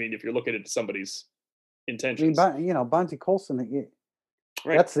 But I mean, if you're looking at somebody's intentions, I mean, Bonzie Colson,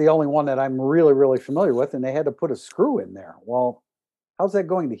 right. That's the only one that I'm really, really familiar with, and they had to put a screw in there. Well, how's that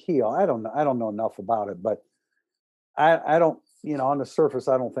going to heal? I don't know. I don't know enough about it, but I don't. On the surface,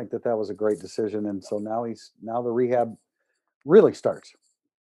 I don't think that was a great decision, and so now the rehab really starts.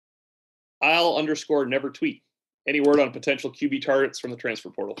 I'll underscore never tweet any word on potential QB targets from the transfer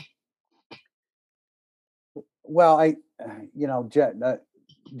portal. Well,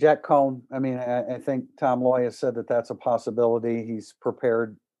 Jack Cohn. I mean, I think Tom Loy has said that that's a possibility. He's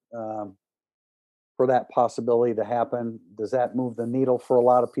prepared for that possibility to happen. Does that move the needle for a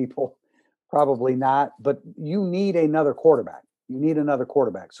lot of people? Probably not. But you need another quarterback.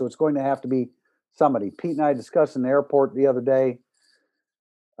 So it's going to have to be somebody. Pete and I discussed in the airport the other day.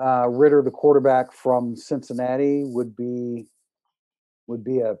 Ritter, the quarterback from Cincinnati, would be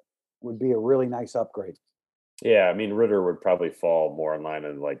a really nice upgrade. Yeah, I mean, Ritter would probably fall more in line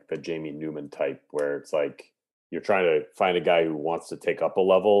in like the Jamie Newman type, where it's like you're trying to find a guy who wants to take it up a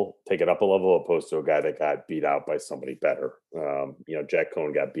level, opposed to a guy that got beat out by somebody better. Jack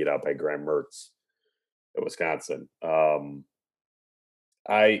Cohn got beat out by Graham Mertz at Wisconsin.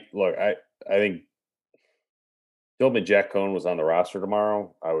 I think Philman Jack Cohn was on the roster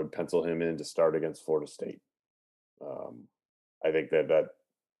tomorrow. I would pencil him in to start against Florida State. I think that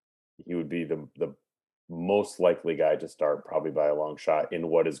he would be the most likely guy to start, probably by a long shot, in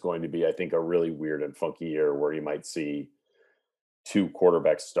what is going to be, I think, a really weird and funky year where you might see 2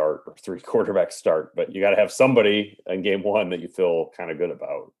 quarterbacks start or 3 quarterbacks start, but you got to have somebody in game one that you feel kind of good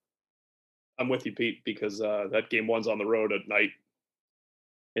about. I'm with you, Pete, because that game one's on the road at night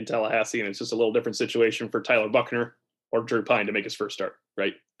in Tallahassee, and it's just a little different situation for Tyler Buckner or Drew Pine to make his first start,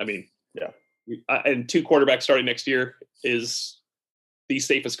 right? I mean, yeah. And 2 quarterbacks starting next year is the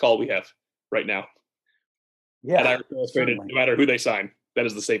safest call we have right now. Yeah, Irish Illustrated, no matter who they sign, that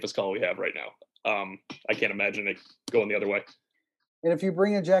is the safest call we have right now. I can't imagine it going the other way. And if you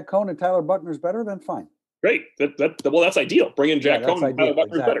bring in Jack Cohn and Tyler Buckner's better, then fine. Great. That's ideal. Bring in Jack Cohn and Tyler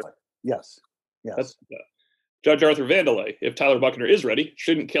Buckner's better. Yes. That's Judge Arthur Vandelay. If Tyler Buckner is ready,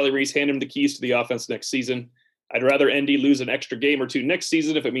 shouldn't Kelly Reese hand him the keys to the offense next season? I'd rather ND lose an extra game or 2 next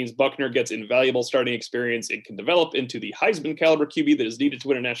season if it means Buckner gets invaluable starting experience and can develop into the Heisman caliber QB that is needed to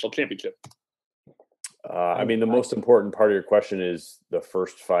win a national championship. I mean, the most important part of your question is the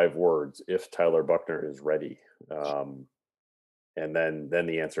first 5 words, if Tyler Buckner is ready. And then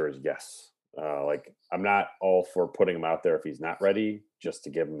the answer is yes. I'm not all for putting him out there if he's not ready, just to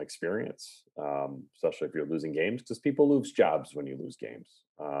give him experience, especially if you're losing games, because people lose jobs when you lose games.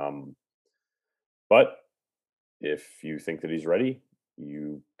 But if you think that he's ready,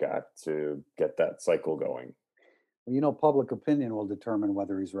 you got to get that cycle going. Public opinion will determine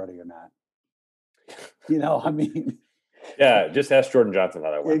whether he's ready or not. I mean, Yeah, just ask Jordan Johnson how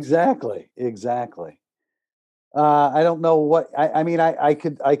that went. Exactly. I don't know what I mean. I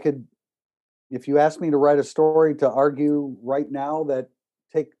could, if you asked me to write a story to argue right now that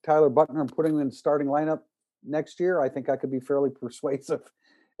take Tyler Buckner and put him in the starting lineup next year, I think I could be fairly persuasive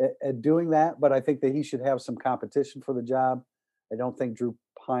at doing that. But I think that he should have some competition for the job. I don't think Drew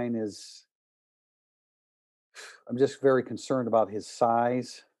Pine is. I'm just very concerned about his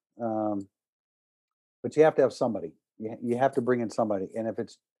size. But you have to have somebody. You have to bring in somebody. And if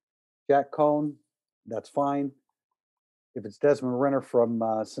it's Jack Cohn, that's fine. If it's Desmond Renner from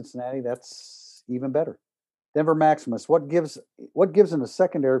Cincinnati, that's even better. Denver Maximus, what gives in the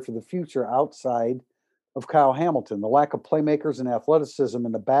secondary for the future outside of Kyle Hamilton? The lack of playmakers and athleticism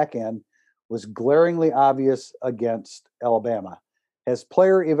in the back end was glaringly obvious against Alabama. Has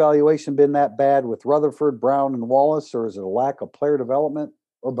player evaluation been that bad with Rutherford, Brown, and Wallace, or is it a lack of player development,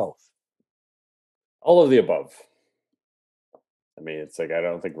 or both? All of the above. I mean, it's like I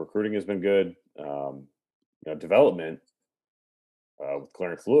don't think recruiting has been good. Development with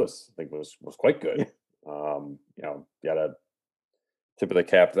Clarence Lewis, I think was quite good. Got a tip of the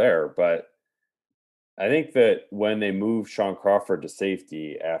cap there. But I think that when they moved Sean Crawford to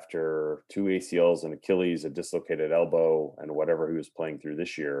safety after 2 ACLs and Achilles, a dislocated elbow, and whatever he was playing through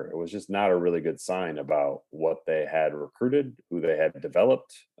this year, it was just not a really good sign about what they had recruited, who they had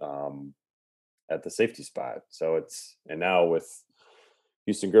developed at the safety spot. So now with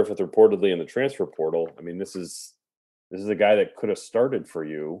Houston Griffith reportedly in the transfer portal, I mean, this is a guy that could have started for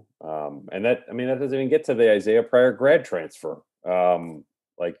you. And that doesn't even get to the Isaiah Pryor grad transfer.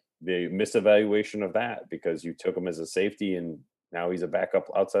 Like the misevaluation of that because you took him as a safety and now he's a backup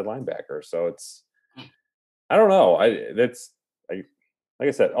outside linebacker. So I don't know. Like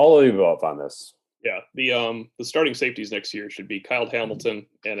I said, all of the above on this. Yeah. The starting safeties next year should be Kyle Hamilton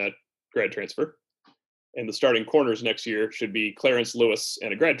and a grad transfer. And the starting corners next year should be Clarence Lewis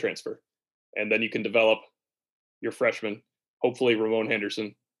and a grad transfer. And then you can develop your freshman, hopefully Ramon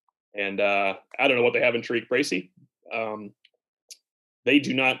Henderson. And I don't know what they have in Tariq Bracy. They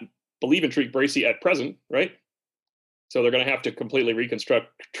do not believe in Tariq Bracy at present, right? So they're going to have to completely reconstruct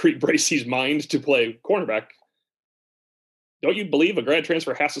Tariq Bracy's mind to play cornerback. Don't you believe a grad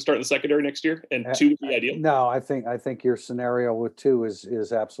transfer has to start in the secondary next year and 2 would be ideal? No, I think your scenario with 2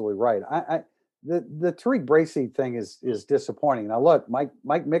 is absolutely right. The Tariq Bracy thing is disappointing. Now look, Mike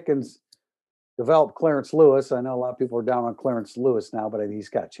Mickens developed Clarence Lewis. I know a lot of people are down on Clarence Lewis now, but he's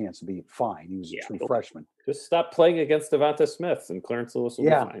got a chance to be fine. He was a true freshman. Just stop playing against Devonta Smith and Clarence Lewis will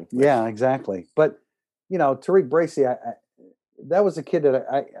be fine. Yeah, exactly. But Tariq Bracy, that was a kid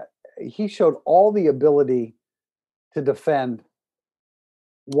that he showed all the ability to defend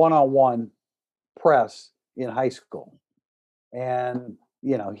one-on-one press in high school. And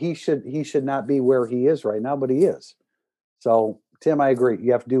he should not be where he is right now, but he is. So, Tim, I agree.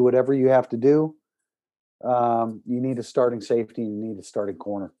 You have to do whatever you have to do. You need a starting safety. You need a starting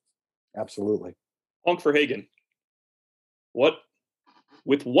corner. Absolutely. Honk for Hagen. What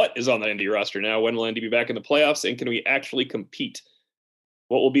is on the Indy roster now? When will Indy be back in the playoffs? And can we actually compete?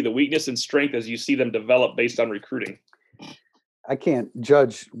 What will be the weakness and strength as you see them develop based on recruiting? I can't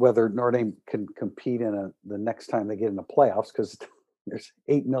judge whether Notre Dame can compete in the next time they get in the playoffs because there's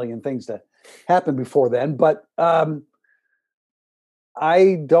 8 million things that happen before then. But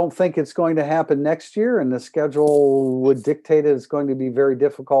I don't think it's going to happen next year, and the schedule would dictate it's going to be very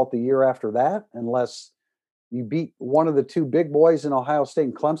difficult the year after that unless you beat one of the 2 big boys in Ohio State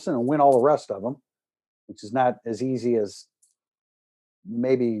and Clemson and win all the rest of them, which is not as easy as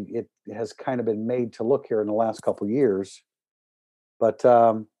maybe it has kind of been made to look here in the last couple of years. But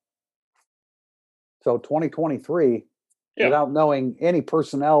so 2023, without knowing any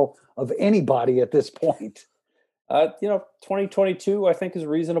personnel of anybody at this point. 2022, I think, is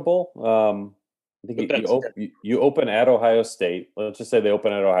reasonable. I think you open at Ohio State. Let's just say they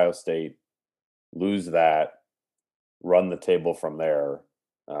open at Ohio State, lose that, run the table from there.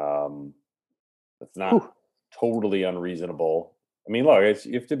 It's not totally unreasonable. I mean, look,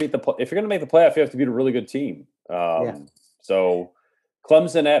 you have to beat if you're going to make the playoff, you have to beat a really good team. So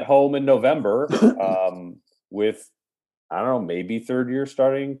Clemson at home in November with, I don't know, maybe third-year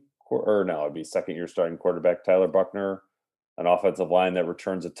starting or no, it'd be second-year starting quarterback Tyler Buckner, an offensive line that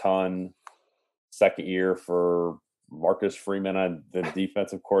returns a ton. Second year for Marcus Freeman on the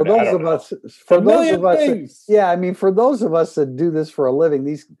defensive coordinator. For those of us that do this for a living,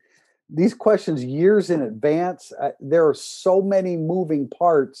 these questions years in advance, there are so many moving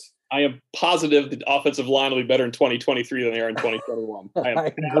parts. I am positive the offensive line will be better in 2023 than they are in 2021. I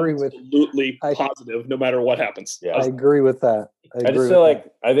am absolutely positive no matter what happens. Yeah. I agree with that. I just feel like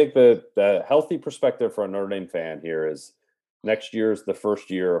I think the healthy perspective for a Notre Dame fan here is next year is the first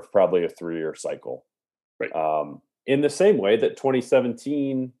year of probably a 3-year cycle. Right. In the same way that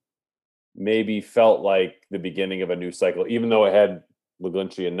 2017 maybe felt like the beginning of a new cycle, even though it had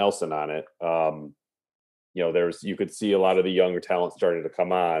McGlinchey and Nelson on it. You could see a lot of the younger talent starting to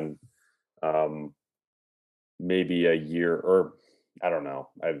come on. Maybe a year, or I don't know.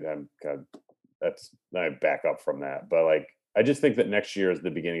 I back up from that, but like I just think that next year is the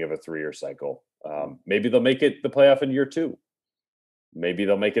beginning of a 3-year cycle. Maybe they'll make it the playoff in year 2. Maybe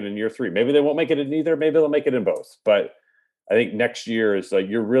they'll make it in year 3. Maybe they won't make it in either. Maybe they'll make it in both. But I think next year is like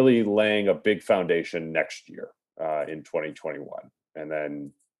you're really laying a big foundation next year in 2021, and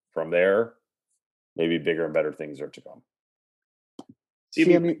then from there, maybe bigger and better things are to come.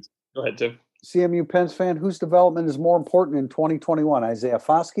 Go ahead, Tim. CMU Pens fan, whose development is more important in 2021? Isaiah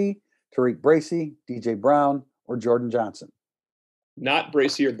Foskey, Tariq Bracy, DJ Brown, or Jordan Johnson? Not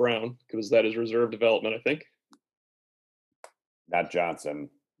Bracy or Brown, because that is reserve development, I think. Not Johnson,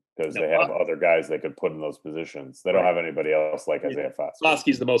 because they have other guys they could put in those positions. They don't have anybody else like Isaiah Foskey.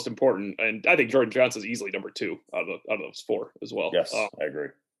 Foskey's the most important, and I think Jordan Johnson's easily number 2 out of those 4 as well. Yes, I agree.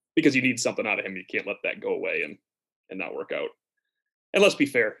 Because you need something out of him. You can't let that go away and not work out. And let's be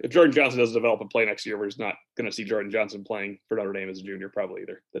fair. If Jordan Johnson doesn't develop and play next year, we're just not going to see Jordan Johnson playing for Notre Dame as a junior probably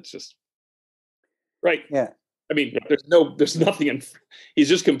either. That's just right. Yeah. I mean, there's nothing he's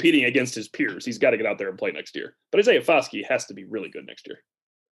just competing against his peers. He's got to get out there and play next year. But Isaiah Foskey has to be really good next year.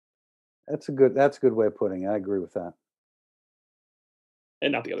 That's a good way of putting it. I agree with that.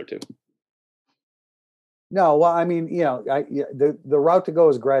 And not the other 2. No, well, I mean, the route to go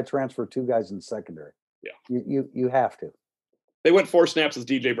is grad transfer 2 guys in the secondary. Yeah. You have to. They went 4 snaps as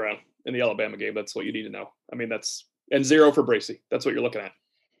DJ Brown in the Alabama game. That's what you need to know. I mean, and 0 for Bracy. That's what you're looking at.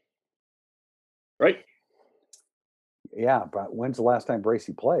 Right? Yeah, but when's the last time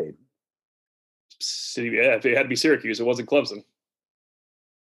Bracy played? Yeah, if it had to be Syracuse, it wasn't Clemson.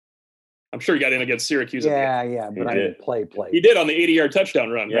 I'm sure he got in against Syracuse. Yeah, but I didn't play. He did on the 80-yard touchdown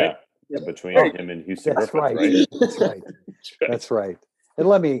run, right? Yeah, between him and Houston That's Griffith, right. right? That's right. That's right. And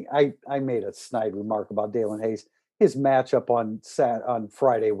I made a snide remark about Dalen Hayes. His matchup on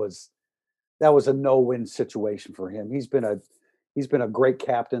Friday was a no-win situation for him. He's been a great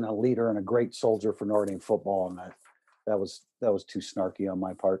captain, a leader, and a great soldier for Notre Dame football, and that was too snarky on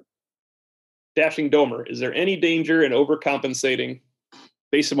my part. Dashing Domer, is there any danger in overcompensating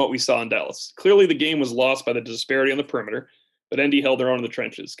based on what we saw in Dallas? Clearly the game was lost by the disparity on the perimeter, but ND held their own in the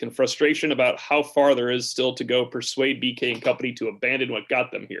trenches. Can frustration about how far there is still to go persuade BK and company to abandon what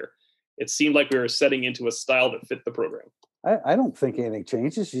got them here? It seemed like we were setting into a style that fit the program. I don't think anything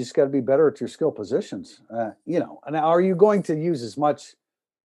changes. You just got to be better at your skill positions. And are you going to use as much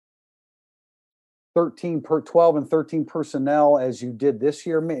 12 and 13 personnel as you did this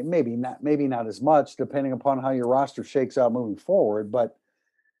year? Maybe not as much, depending upon how your roster shakes out moving forward. But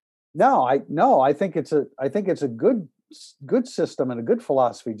I think it's a good system and a good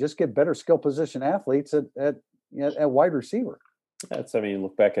philosophy. Just get better skill position athletes at wide receiver.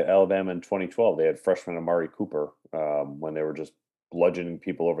 Look back at Alabama in 2012. They had freshman Amari Cooper when they were just bludgeoning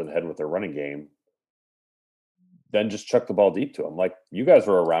people over the head with their running game. Then just chuck the ball deep to them. Like, you guys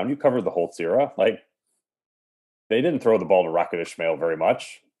were around. You covered the Holtz era. Like, they didn't throw the ball to Rocket Ishmael very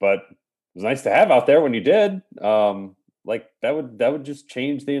much, but it was nice to have out there when you did. That would just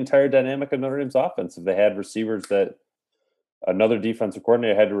change the entire dynamic of Notre Dame's offense if they had receivers that another defensive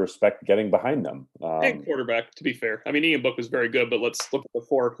coordinator had to respect getting behind them. And quarterback, to be fair. I mean, Ian Book was very good, but let's look at the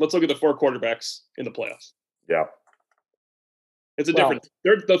 4 quarterbacks in the playoffs. Yeah. It's a different.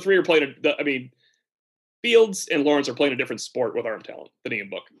 The 3 are playing. Fields and Lawrence are playing a different sport with arm talent than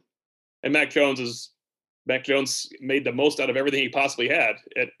Ian Book. And Mac Jones made the most out of everything he possibly had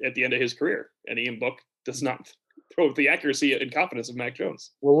at the end of his career. And Ian Book does not throw with the accuracy and confidence of Mac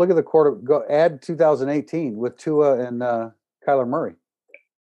Jones. Well, look at the quarter. Go add 2018 with Tua and Kyler Murray.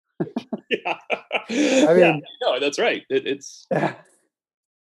 Yeah. I mean, no, that's right. It's not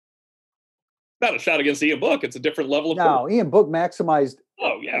a shot against Ian Book. It's a different level of. No, Ian Book maximized.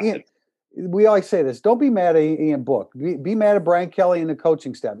 Oh yeah. We always say this. Don't be mad at Ian Book. Be mad at Brian Kelly and the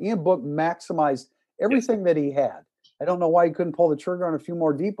coaching staff. Ian Book maximized everything that he had. I don't know why he couldn't pull the trigger on a few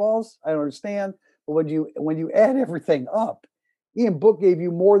more deep balls. I don't understand. But when you add everything up, Ian Book gave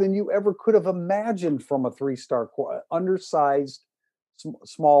you more than you ever could have imagined from a 3-star, undersized,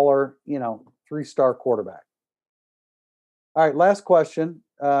 smaller, 3-star quarterback. All right, last question,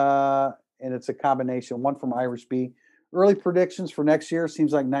 and it's a combination. One from Irish B. Early predictions for next year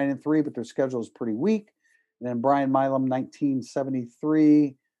seems like 9-3, but their schedule is pretty weak. And then Brian Milam,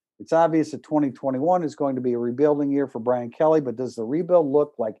 1973. It's obvious that 2021 is going to be a rebuilding year for Brian Kelly, but does the rebuild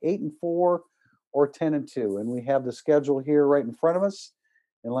look like 8-4? or 10-2. And we have the schedule here right in front of us.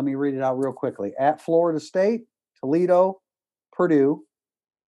 And let me read it out real quickly. At Florida State, Toledo, Purdue,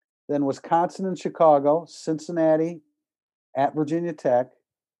 then Wisconsin and Chicago, Cincinnati, at Virginia Tech.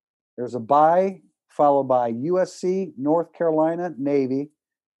 There's a bye followed by USC, North Carolina, Navy,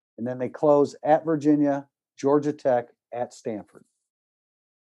 and then they close at Virginia, Georgia Tech, at Stanford.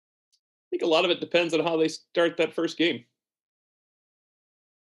 I think a lot of it depends on how they start that first game.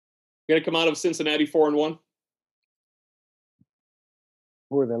 You're going to come out of Cincinnati 4-1.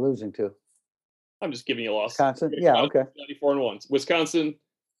 Who are they losing to? I'm just giving you a loss. Wisconsin? Yeah, okay. Cincinnati 4-1. Wisconsin,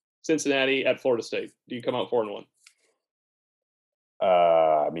 Cincinnati at Florida State. Do you come out 4-1?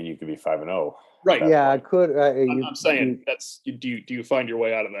 I mean, you could be 5-0. Right. Yeah, I could. I'm saying do you find your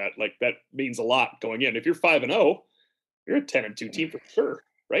way out of that? Like, that means a lot going in. If you're 5-0, you're a 10-2 team for sure,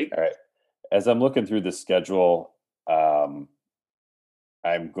 right? All right. As I'm looking through the schedule, I'm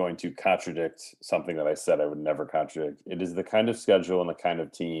going to contradict something that I said I would never contradict. It is the kind of schedule and the kind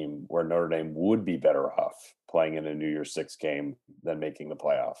of team where Notre Dame would be better off playing in a New Year's Six game than making the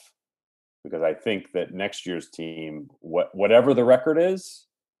playoff. Because I think that next year's team, whatever the record is,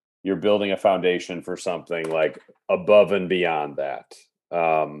 you're building a foundation for something like above and beyond that.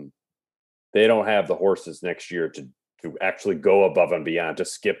 They don't have the horses next year to actually go above and beyond, to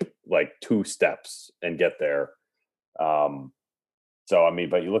skip like 2 steps and get there. So, I mean,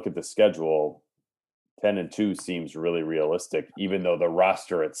 but you look at the schedule, 10-2 seems really realistic, even though the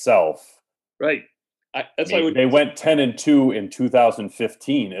roster itself. Right. That's why they went 10-2 in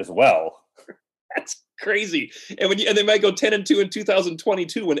 2015 as well. That's crazy. And they might go 10-2 in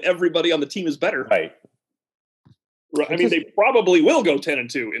 2022 when everybody on the team is better. Right. I mean, they probably will go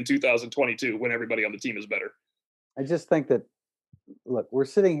 10-2 in 2022 when everybody on the team is better. I just think that, look, we're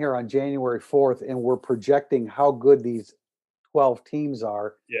sitting here on January 4th and we're projecting how good these 12 teams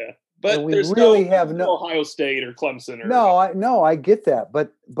are. Yeah. But we there's really no have no Ohio State or Clemson. No, I get that.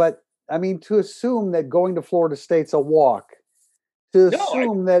 But I mean, to assume that going to Florida State's a walk, to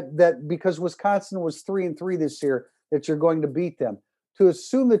assume that because Wisconsin was 3-3 this year, that you're going to beat them, to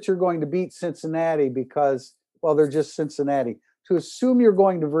assume that you're going to beat Cincinnati because, well, they're just Cincinnati, to assume you're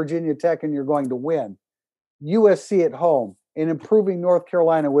going to Virginia Tech and you're going to win, USC at home, and improving North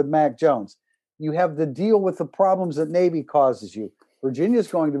Carolina with Mac Jones. You have to deal with the problems that Navy causes you. Virginia's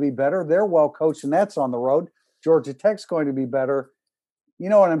going to be better. They're well coached, and that's on the road. Georgia Tech's going to be better. You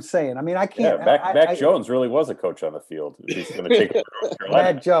know what I'm saying? I mean, I can't. Yeah, Mac Jones really was a coach on the field. He's going to take it North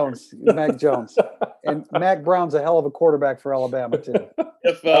Carolina. Mac Jones. And Mac Brown's a hell of a quarterback for Alabama, too.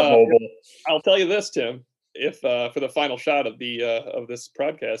 I'll tell you this, Tim. If for the final shot of this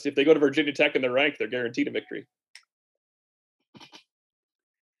broadcast, if they go to Virginia Tech and they're ranked, they're guaranteed a victory.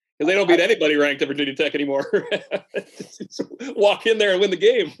 Because they don't beat anybody ranked at Virginia Tech anymore. Walk in there and win the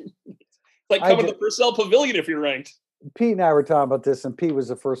game. It's like coming to the Purcell Pavilion if you're ranked. Pete and I were talking about this, and Pete was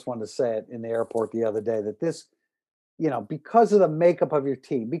the first one to say it in the airport the other day, that this, because of the makeup of your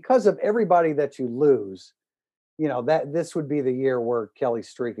team, because of everybody that you lose, that this would be the year where Kelly's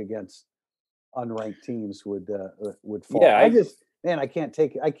streak against unranked teams would fall. Yeah, I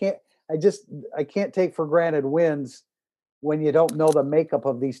can't take for granted wins when you don't know the makeup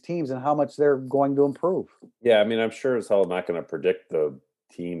of these teams and how much they're going to improve. Yeah, I mean, I'm sure as hell not going to predict the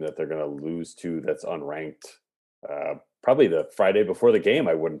team that they're going to lose to that's unranked. Probably the Friday before the game,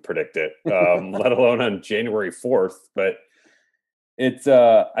 I wouldn't predict it, let alone on January 4th. But it's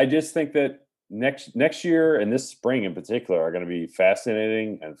I just think that next year and this spring in particular are going to be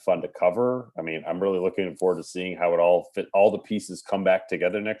fascinating and fun to cover. I mean, I'm really looking forward to seeing how it all the pieces come back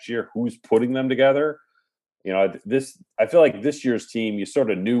together next year. Who's putting them together? I feel like this year's team, you sort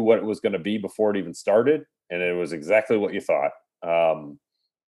of knew what it was going to be before it even started, and it was exactly what you thought.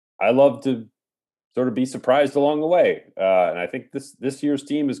 I love to sort of be surprised along the way. And I think this year's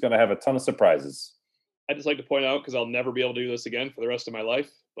team is going to have a ton of surprises. I'd just like to point out, because I'll never be able to do this again for the rest of my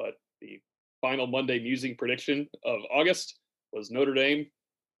life, but the final Monday Musing prediction of August was Notre Dame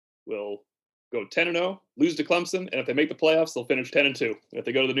will go 10-0, lose to Clemson, and if they make the playoffs, they'll finish 10-2. If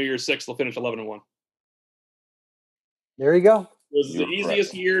they go to the New Year's Six, they'll finish 11-1. There you go. It was the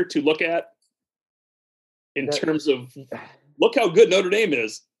easiest year to look at in terms of look how good Notre Dame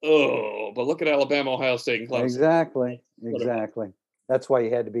is. Oh, but look at Alabama, Ohio State, and Clemson. Exactly. That's why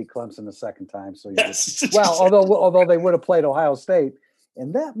you had to beat Clemson the second time. So yes. Although they would have played Ohio State,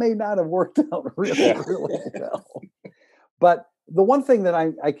 and that may not have worked out really well. But the one thing that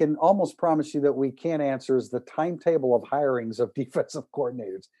I can almost promise you that we can't answer is the timetable of hirings of defensive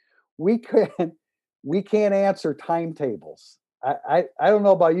coordinators. We can't answer timetables. I don't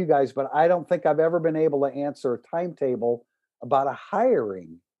know about you guys, but I don't think I've ever been able to answer a timetable about a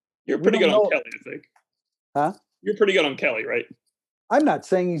hiring You're We pretty good don't on know- Kelly, I think. Huh? You're pretty good on Kelly, right? I'm not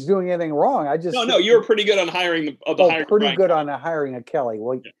saying he's doing anything wrong. I just No, you're pretty good on hiring the hiring. pretty Brian good Kelly. on hiring a Kelly.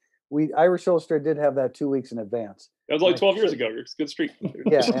 Well, Yeah. we Irish Illustrated did have that 2 weeks in advance. That was only 12 years ago. It's a good streak.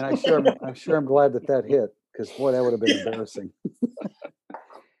 Yeah, and I'm sure I'm glad that hit, because boy, that would have been embarrassing.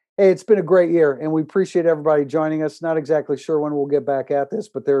 Hey, it's been a great year, and we appreciate everybody joining us. Not exactly sure when we'll get back at this,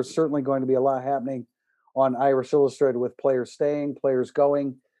 but there's certainly going to be a lot happening on Irish Illustrated, with players staying, players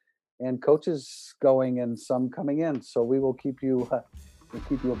going, and coaches going, and some coming in. So we will keep you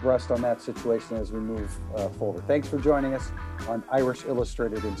abreast on that situation as we move forward. Thanks for joining us on Irish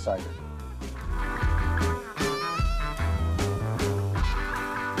Illustrated Insider.